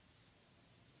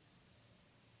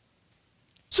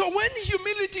 So when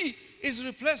humility is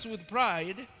replaced with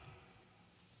pride,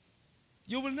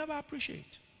 you will never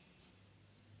appreciate.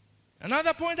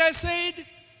 Another point I said,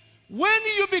 when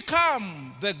you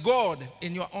become the God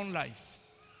in your own life,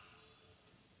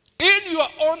 in your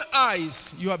own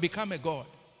eyes, you have become a God.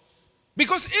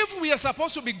 Because if we are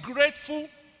supposed to be grateful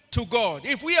to God,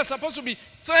 if we are supposed to be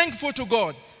thankful to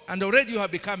God, and already you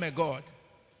have become a God,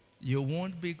 you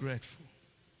won't be grateful.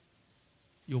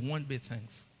 You won't be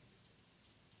thankful.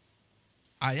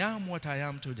 I am what I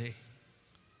am today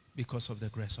because of the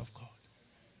grace of God.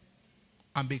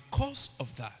 And because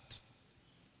of that,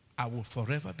 I will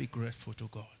forever be grateful to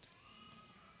God.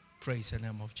 Praise the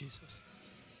name of Jesus.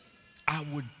 I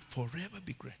would forever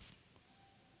be grateful.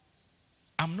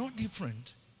 I'm not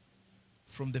different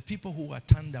from the people who were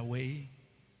turned away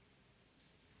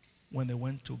when they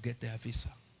went to get their visa.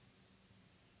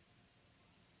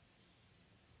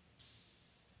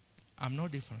 I'm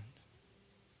not different.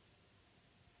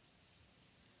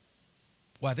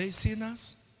 Were they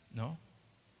sinners? No.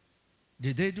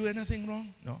 Did they do anything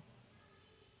wrong? No.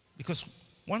 Because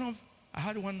I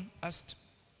had one asked,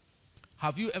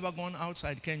 have you ever gone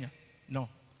outside Kenya? No.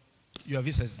 Your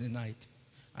visa is denied.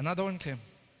 Another one came.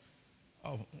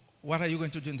 Oh, what are you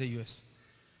going to do in the US?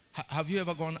 Have you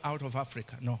ever gone out of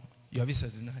Africa? No. Your visa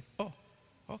is denied. Oh,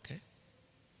 okay.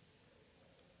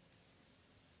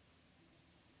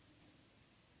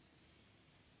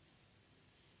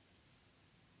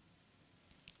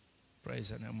 Praise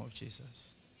the name of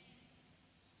Jesus.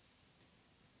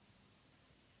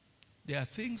 There are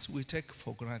things we take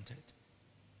for granted.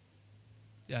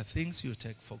 There are things you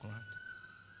take for granted.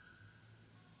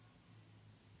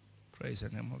 Praise the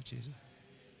name of Jesus.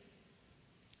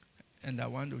 And I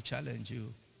want to challenge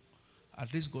you,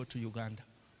 at least go to Uganda.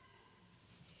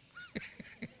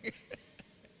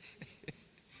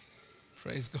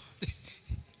 Praise God.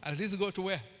 At least go to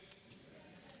where?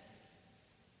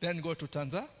 Then go to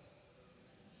Tanzania.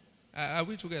 Are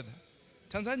we together?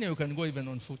 Tanzania, you can go even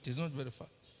on foot. It's not very far.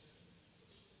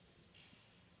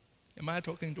 Am I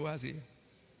talking to us here?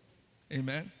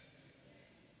 Amen.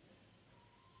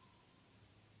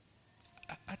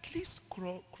 At least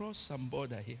cross some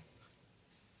border here.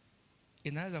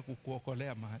 Inaweza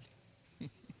kukuokolea mahali.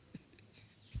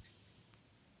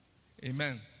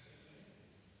 Amen.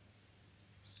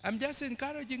 I'm just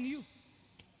encouraging you.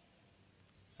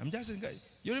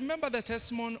 You remember the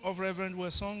testimony of Reverend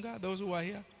Wesonga, those who are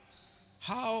here?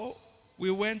 How we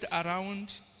went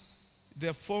around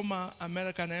the former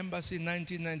American embassy in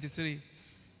 1993,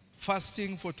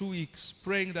 fasting for 2 weeks,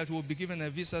 praying that we will be given a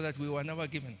visa that we were never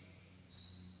given.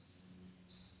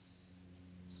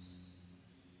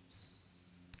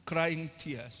 Crying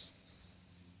tears.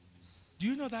 Do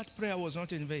you know that prayer was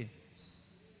not in vain?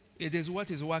 It is what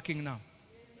is working now.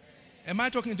 Am I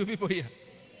talking to people here?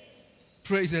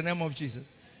 Praise the name of Jesus.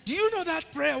 Do you know that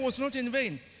prayer was not in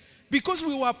vain? Because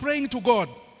we were praying to God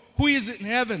who is in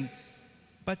heaven.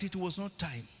 But it was not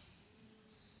time.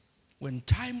 When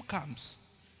time comes,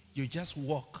 you just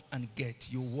walk and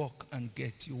get. You walk and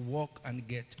get. You walk and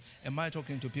get. Am I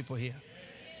talking to people here?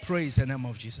 Praise the name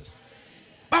of Jesus.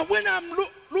 But when I'm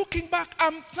looking back,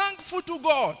 I'm thankful to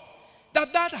God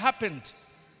that happened.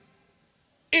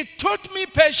 It taught me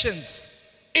patience.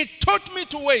 It taught me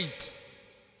to wait.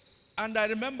 And I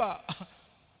remember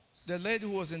the lady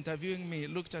who was interviewing me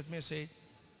looked at me and said,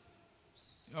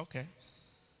 okay,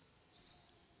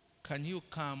 can you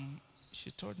come?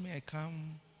 She told me I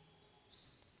come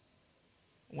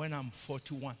when I'm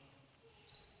 41.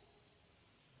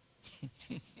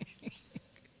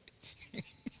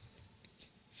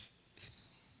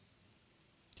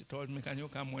 She told me, can you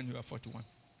come when you are 41?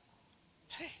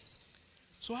 Hey,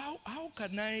 so how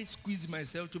can I squeeze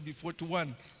myself to be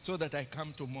 41 so that I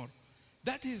come tomorrow?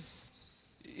 That is,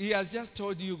 he has just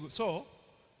told you so.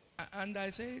 And I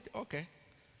said, okay,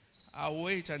 I'll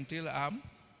wait until I'm.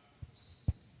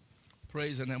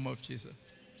 Praise the name of Jesus.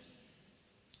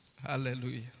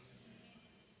 Hallelujah.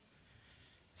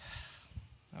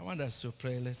 I want us to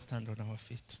pray. Let's stand on our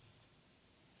feet.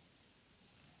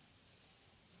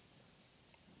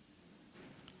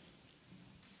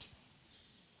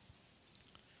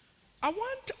 I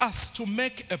want us to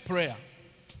make a prayer.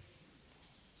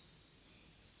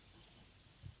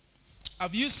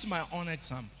 I've used my own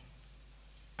example.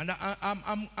 And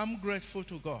I'm grateful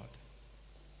to God.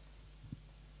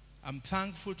 I'm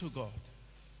thankful to God.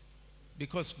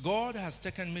 Because God has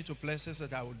taken me to places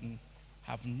that I would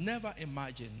have never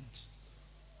imagined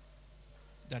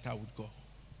that I would go.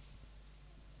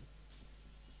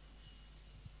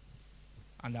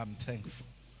 And I'm thankful.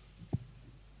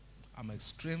 I'm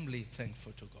extremely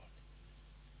thankful to God.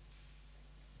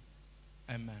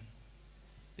 Amen.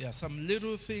 There are some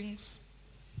little things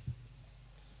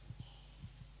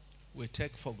we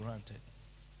take for granted.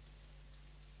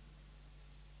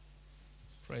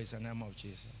 Praise the name of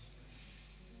Jesus.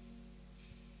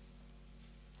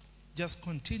 Just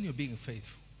continue being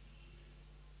faithful.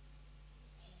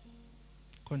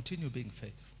 Continue being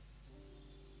faithful.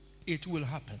 It will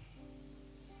happen.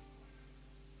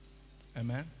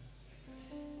 Amen.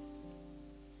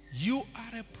 You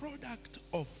are a product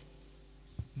of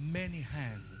many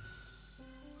hands.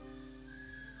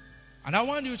 And I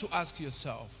want you to ask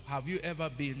yourself, have you ever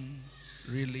been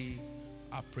really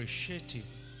appreciative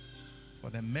for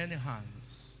the many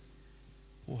hands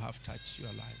who have touched your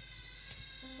life?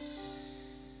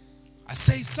 I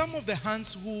say some of the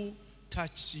hands who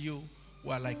touched you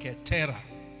were like a terror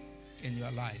in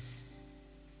your life.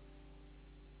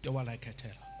 They were like a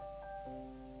terror.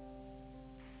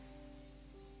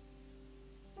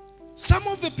 Some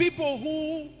of the people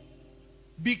who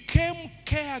became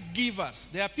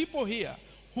caregivers. There are people here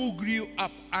who grew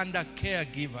up under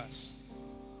caregivers.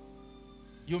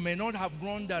 You may not have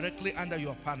grown directly under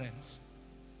your parents,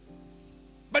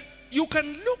 but you can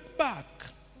look back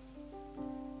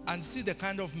and see the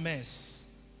kind of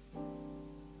mess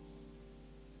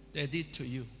they did to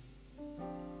you.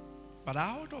 But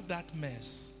out of that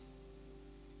mess,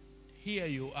 here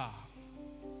you are.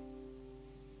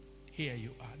 Here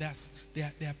you are. There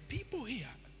are people here.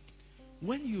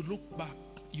 When you look back,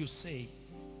 you say,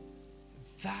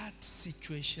 that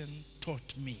situation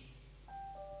taught me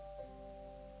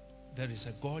there is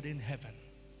a God in heaven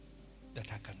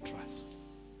that I can trust.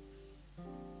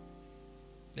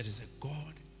 There is a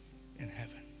God in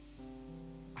heaven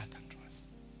I can trust.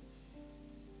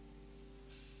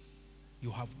 You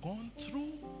have gone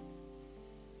through,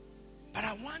 but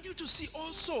I want you to see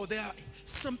also there are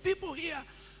some people here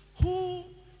who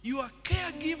you are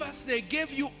caregivers. They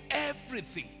gave you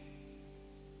everything.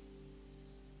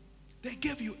 They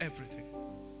gave you everything.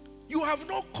 You have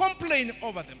no complaint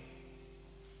over them.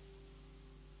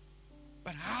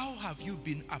 But how have you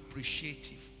been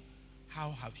appreciative?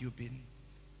 How have you been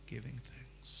giving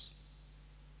thanks?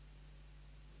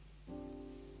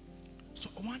 So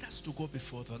I want us to go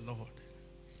before the Lord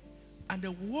and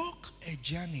walk a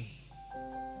journey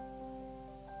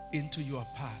into your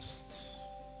past.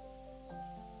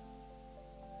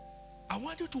 I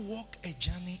want you to walk a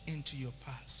journey into your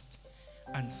past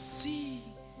and see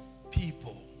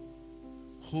people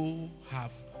who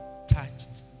have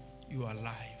touched your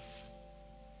life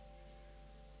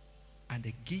and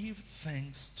give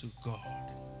thanks to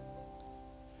God.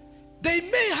 They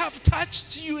may have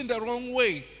touched you in the wrong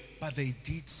way, but they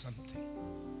did something.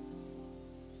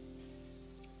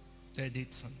 They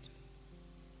did something.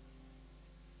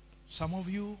 Some of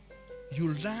you, you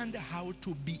learned how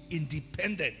to be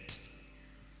independent.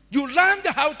 You learned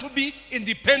how to be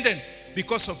independent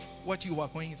because of what you were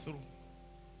going through.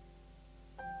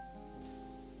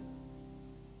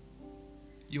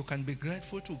 You can be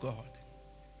grateful to God,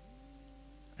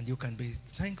 and you can be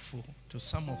thankful to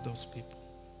some of those people.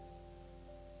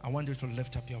 I want you to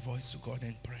lift up your voice to God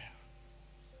in prayer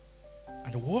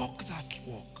and walk that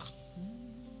walk.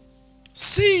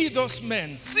 See those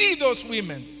men, see those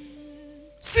women,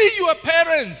 see your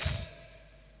parents,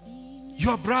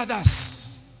 your brothers,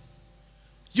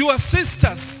 your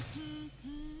sisters.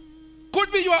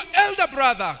 Could be your elder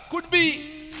brother, could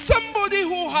be somebody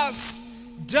who has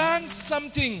done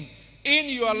something in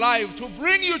your life to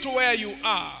bring you to where you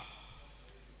are.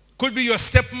 Could be your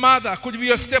stepmother, could be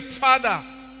your stepfather,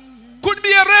 could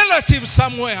be a relative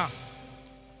somewhere.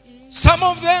 Some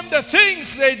of them, the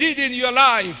things they did in your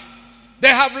life, they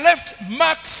have left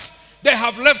marks, they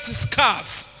have left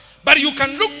scars. But you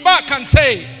can look back and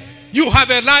say, you have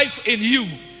a life in you.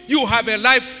 You have a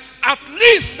life. At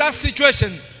least that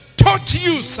situation taught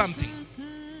you something.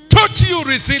 Taught you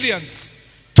resilience.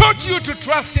 Taught you to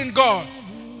trust in God.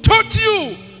 Taught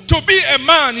you to be a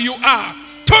man you are.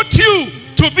 Taught you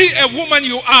to be a woman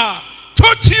you are.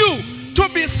 Taught you to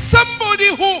be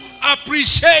somebody who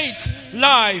appreciates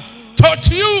life.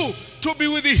 Taught you to be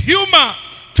with the humor.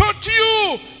 Taught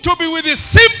you to be with the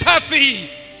sympathy,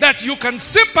 that you can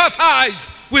sympathize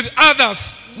with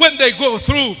others when they go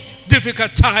through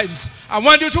difficult times. I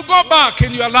want you to go back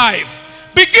in your life.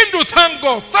 Begin to thank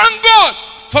God. Thank God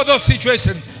for those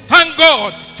situations. Thank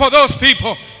God for those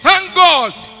people. Thank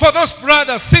God for those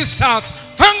brothers, sisters.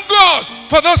 Thank God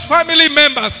for those family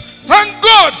members. Thank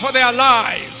God for their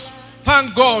lives.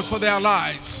 Thank God for their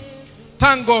lives.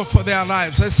 Thank God for their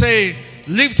lives. I say,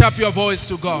 lift up your voice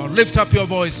to God. Lift up your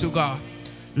voice to God.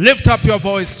 Lift up your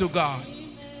voice to God.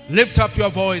 Lift up your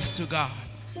voice to God.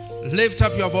 Lift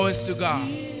up your voice to God.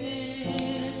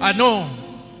 I know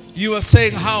you are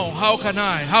saying, how can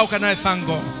I thank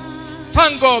God?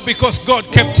 Thank God because God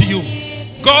kept you.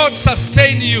 God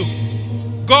sustained you.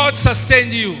 God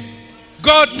sustained you.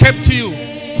 God kept you.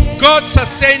 God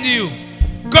sustained you.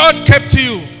 God kept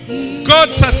you. God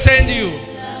sustained you.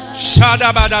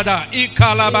 Shadabadada,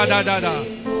 ikalabadada,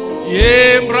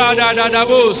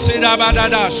 yembradadadabu,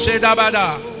 sidabadada,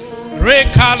 shedabada,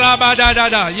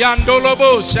 rekalabadada,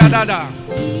 yandolobo, shadada.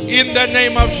 In the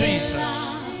name of Jesus.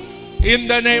 In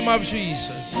the name of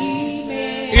Jesus.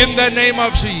 In the name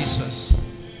of Jesus.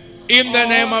 In the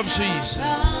name of Jesus.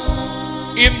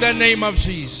 In the name of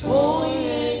Jesus.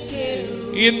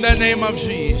 In the name of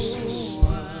Jesus.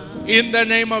 In the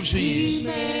name of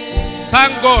Jesus.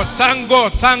 Thank God, thank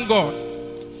God, thank God.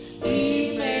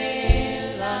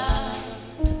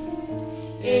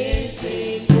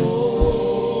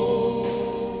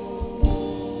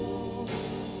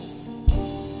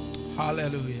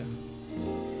 Hallelujah.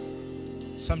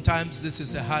 Sometimes this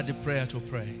is a hard prayer to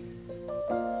pray.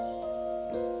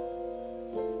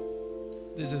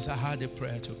 This is a hard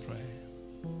prayer to pray.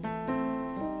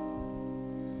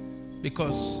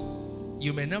 Because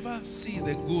you may never see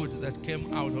the good that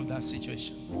came out of that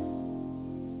situation.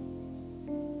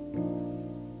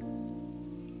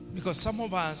 Because some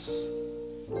of us,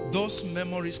 those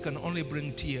memories can only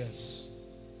bring tears.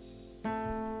 But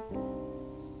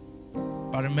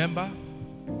remember,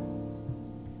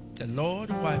 the Lord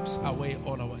wipes away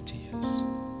all our tears.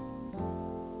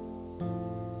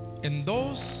 In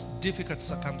those difficult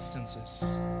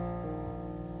circumstances,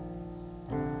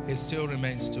 He still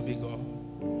remains to be God.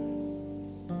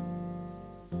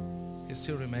 He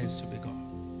still remains to be God.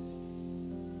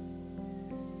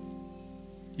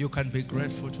 You can be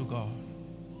grateful to God.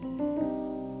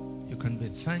 You can be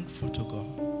thankful to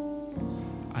God.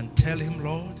 And tell Him,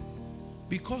 Lord,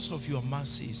 because of your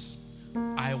mercies,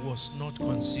 I was not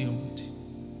consumed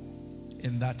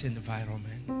in that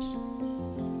environment.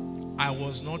 I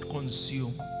was not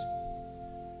consumed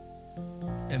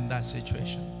in that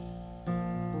situation.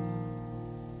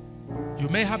 You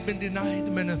may have been denied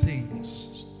many things.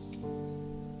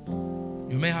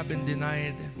 You may have been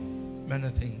denied many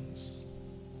things.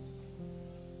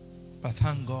 But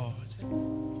thank God,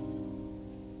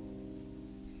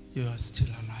 you are still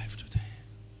alive today.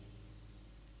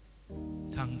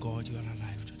 Thank God you are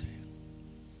alive today.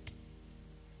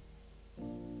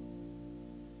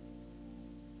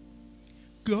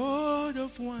 God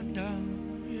of wonder,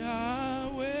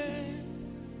 Yahweh,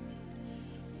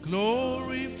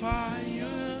 glorify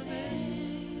your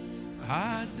name.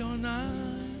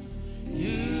 Adonai,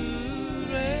 you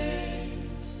reign,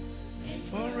 and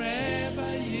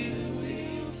forever you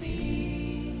will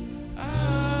be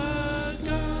our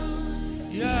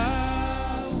God,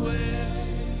 Yahweh.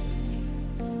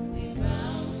 We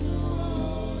bow to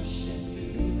worship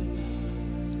you.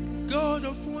 God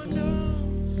of wonder,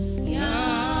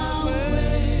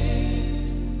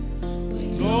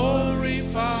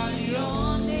 glorify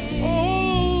your name.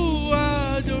 Oh,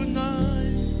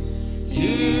 Adonai,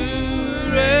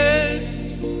 you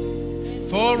reign,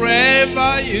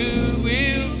 forever you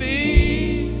will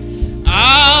be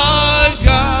our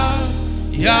God,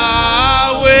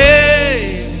 Yahweh.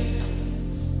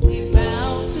 We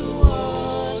bow to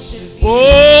worship you.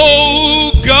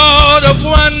 Oh, God of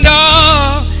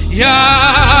wonder,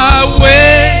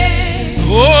 Yahweh.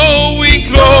 Oh, we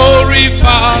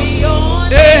glorify your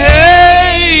name.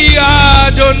 Hey,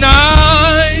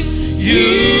 Adonai,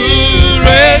 you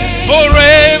reign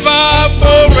forever,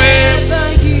 forever.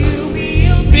 You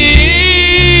will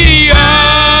be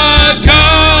our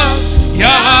God,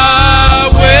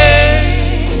 Yahweh.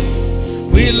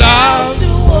 We love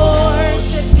to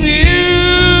worship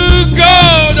you,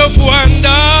 God of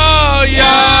wonder,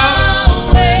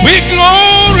 Yahweh. We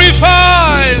glorify.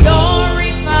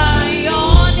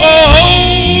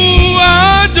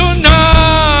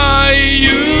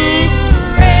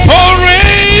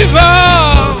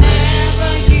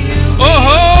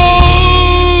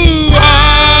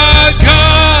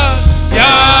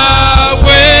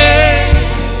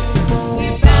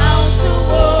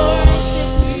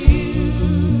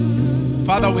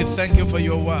 We thank you for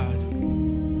your word,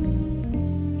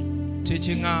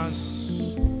 teaching us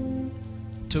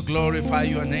to glorify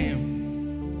your name,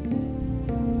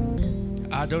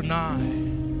 Adonai,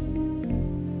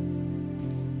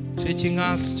 teaching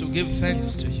us to give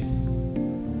thanks to you,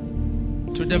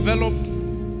 to develop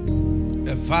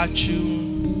a virtue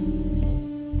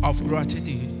of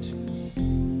gratitude,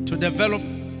 to develop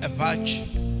a virtue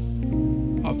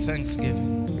of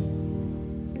thanksgiving.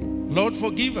 Lord,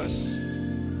 forgive us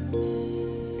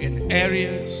in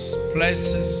areas,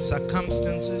 places,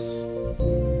 circumstances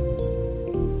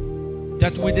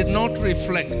that we did not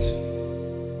reflect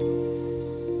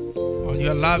on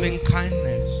your loving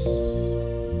kindness,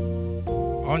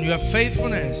 on your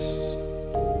faithfulness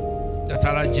that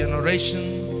are a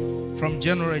generation from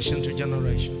generation to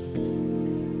generation.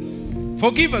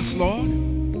 Forgive us, Lord,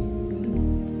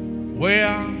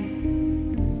 where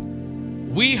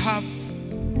we have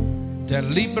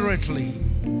deliberately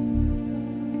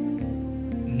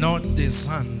not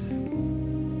discerned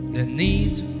the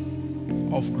need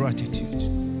of gratitude.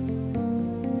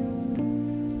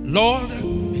 Lord,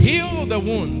 heal the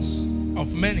wounds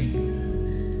of many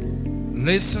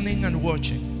listening and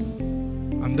watching,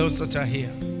 and those that are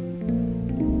here.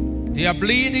 They are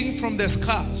bleeding from the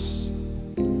scars.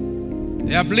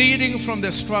 They are bleeding from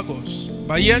the struggles.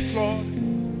 But yet, Lord,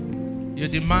 you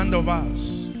demand of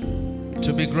us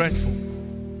to be grateful.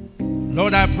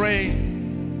 Lord, I pray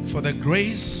for the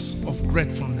grace of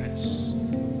gratefulness.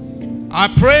 I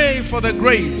pray for the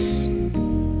grace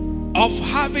of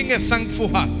having a thankful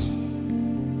heart,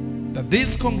 that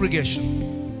this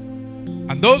congregation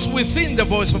and those within the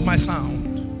voice of my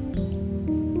sound,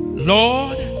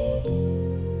 Lord,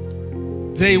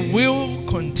 they will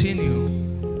continue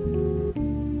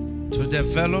to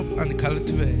develop and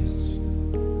cultivate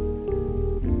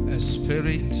a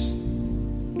spirit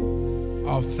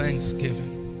of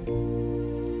thanksgiving.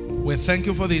 We thank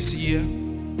you for this year.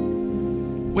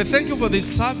 We thank you for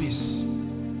this service.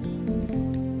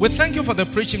 We thank you for the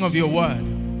preaching of your word.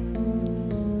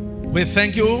 We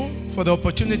thank you for the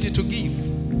opportunity to give.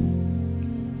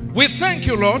 We thank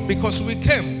you, Lord, because we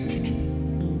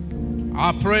came.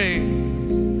 I pray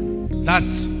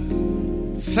that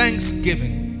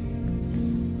thanksgiving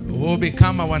will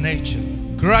become our nature.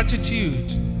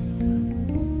 Gratitude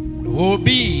will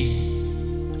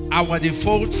be our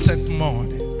default set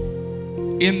mode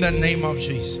in the name of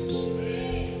Jesus.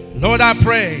 Lord, I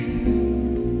pray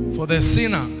for the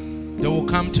sinner that will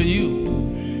come to you,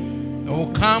 that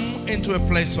will come into a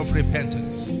place of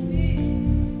repentance.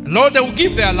 Lord, they will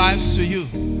give their lives to you.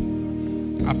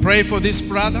 I pray for this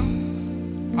brother.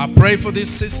 I pray for this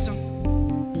sister.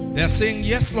 They are saying,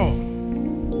 yes, Lord,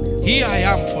 here I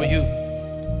am for you.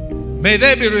 May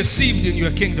they be received in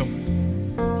your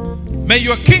kingdom. May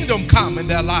your kingdom come in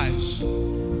their lives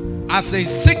as they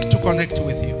seek to connect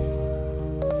with you.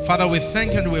 Father, we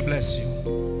thank you and we bless you.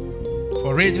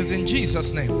 For it is in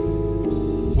Jesus'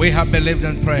 name we have believed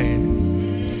and prayed.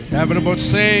 Everybody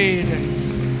said,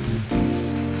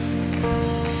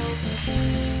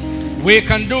 we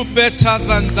can do better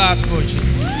than that for you.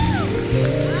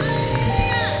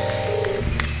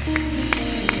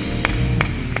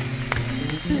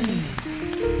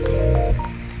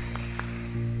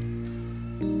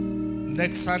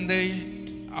 Next Sunday,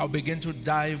 I'll begin to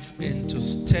dive into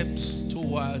steps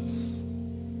towards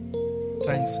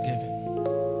Thanksgiving.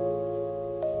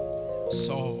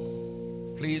 So,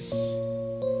 please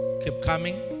keep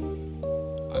coming.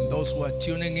 And those who are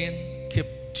tuning in, keep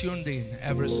tuned in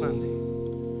every Sunday.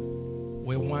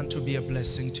 We want to be a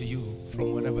blessing to you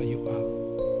from wherever you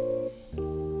are.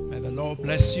 May the Lord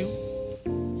bless you.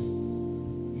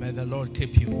 May the Lord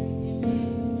keep you.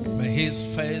 May his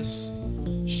face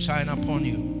shine upon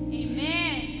you.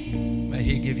 Amen. May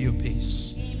he give you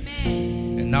peace.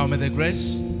 Amen. And now may the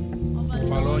grace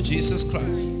of our Lord Jesus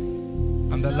Christ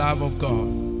and the love of God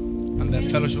and the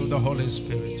fellowship of the Holy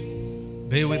Spirit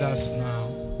be with us now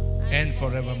and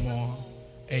forevermore.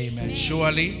 Amen.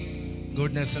 Surely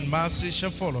goodness and mercy shall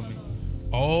follow me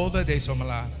all the days of my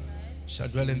life. Shall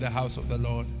dwell in the house of the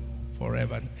Lord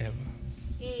forever and ever.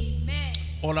 Amen.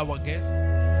 All our guests.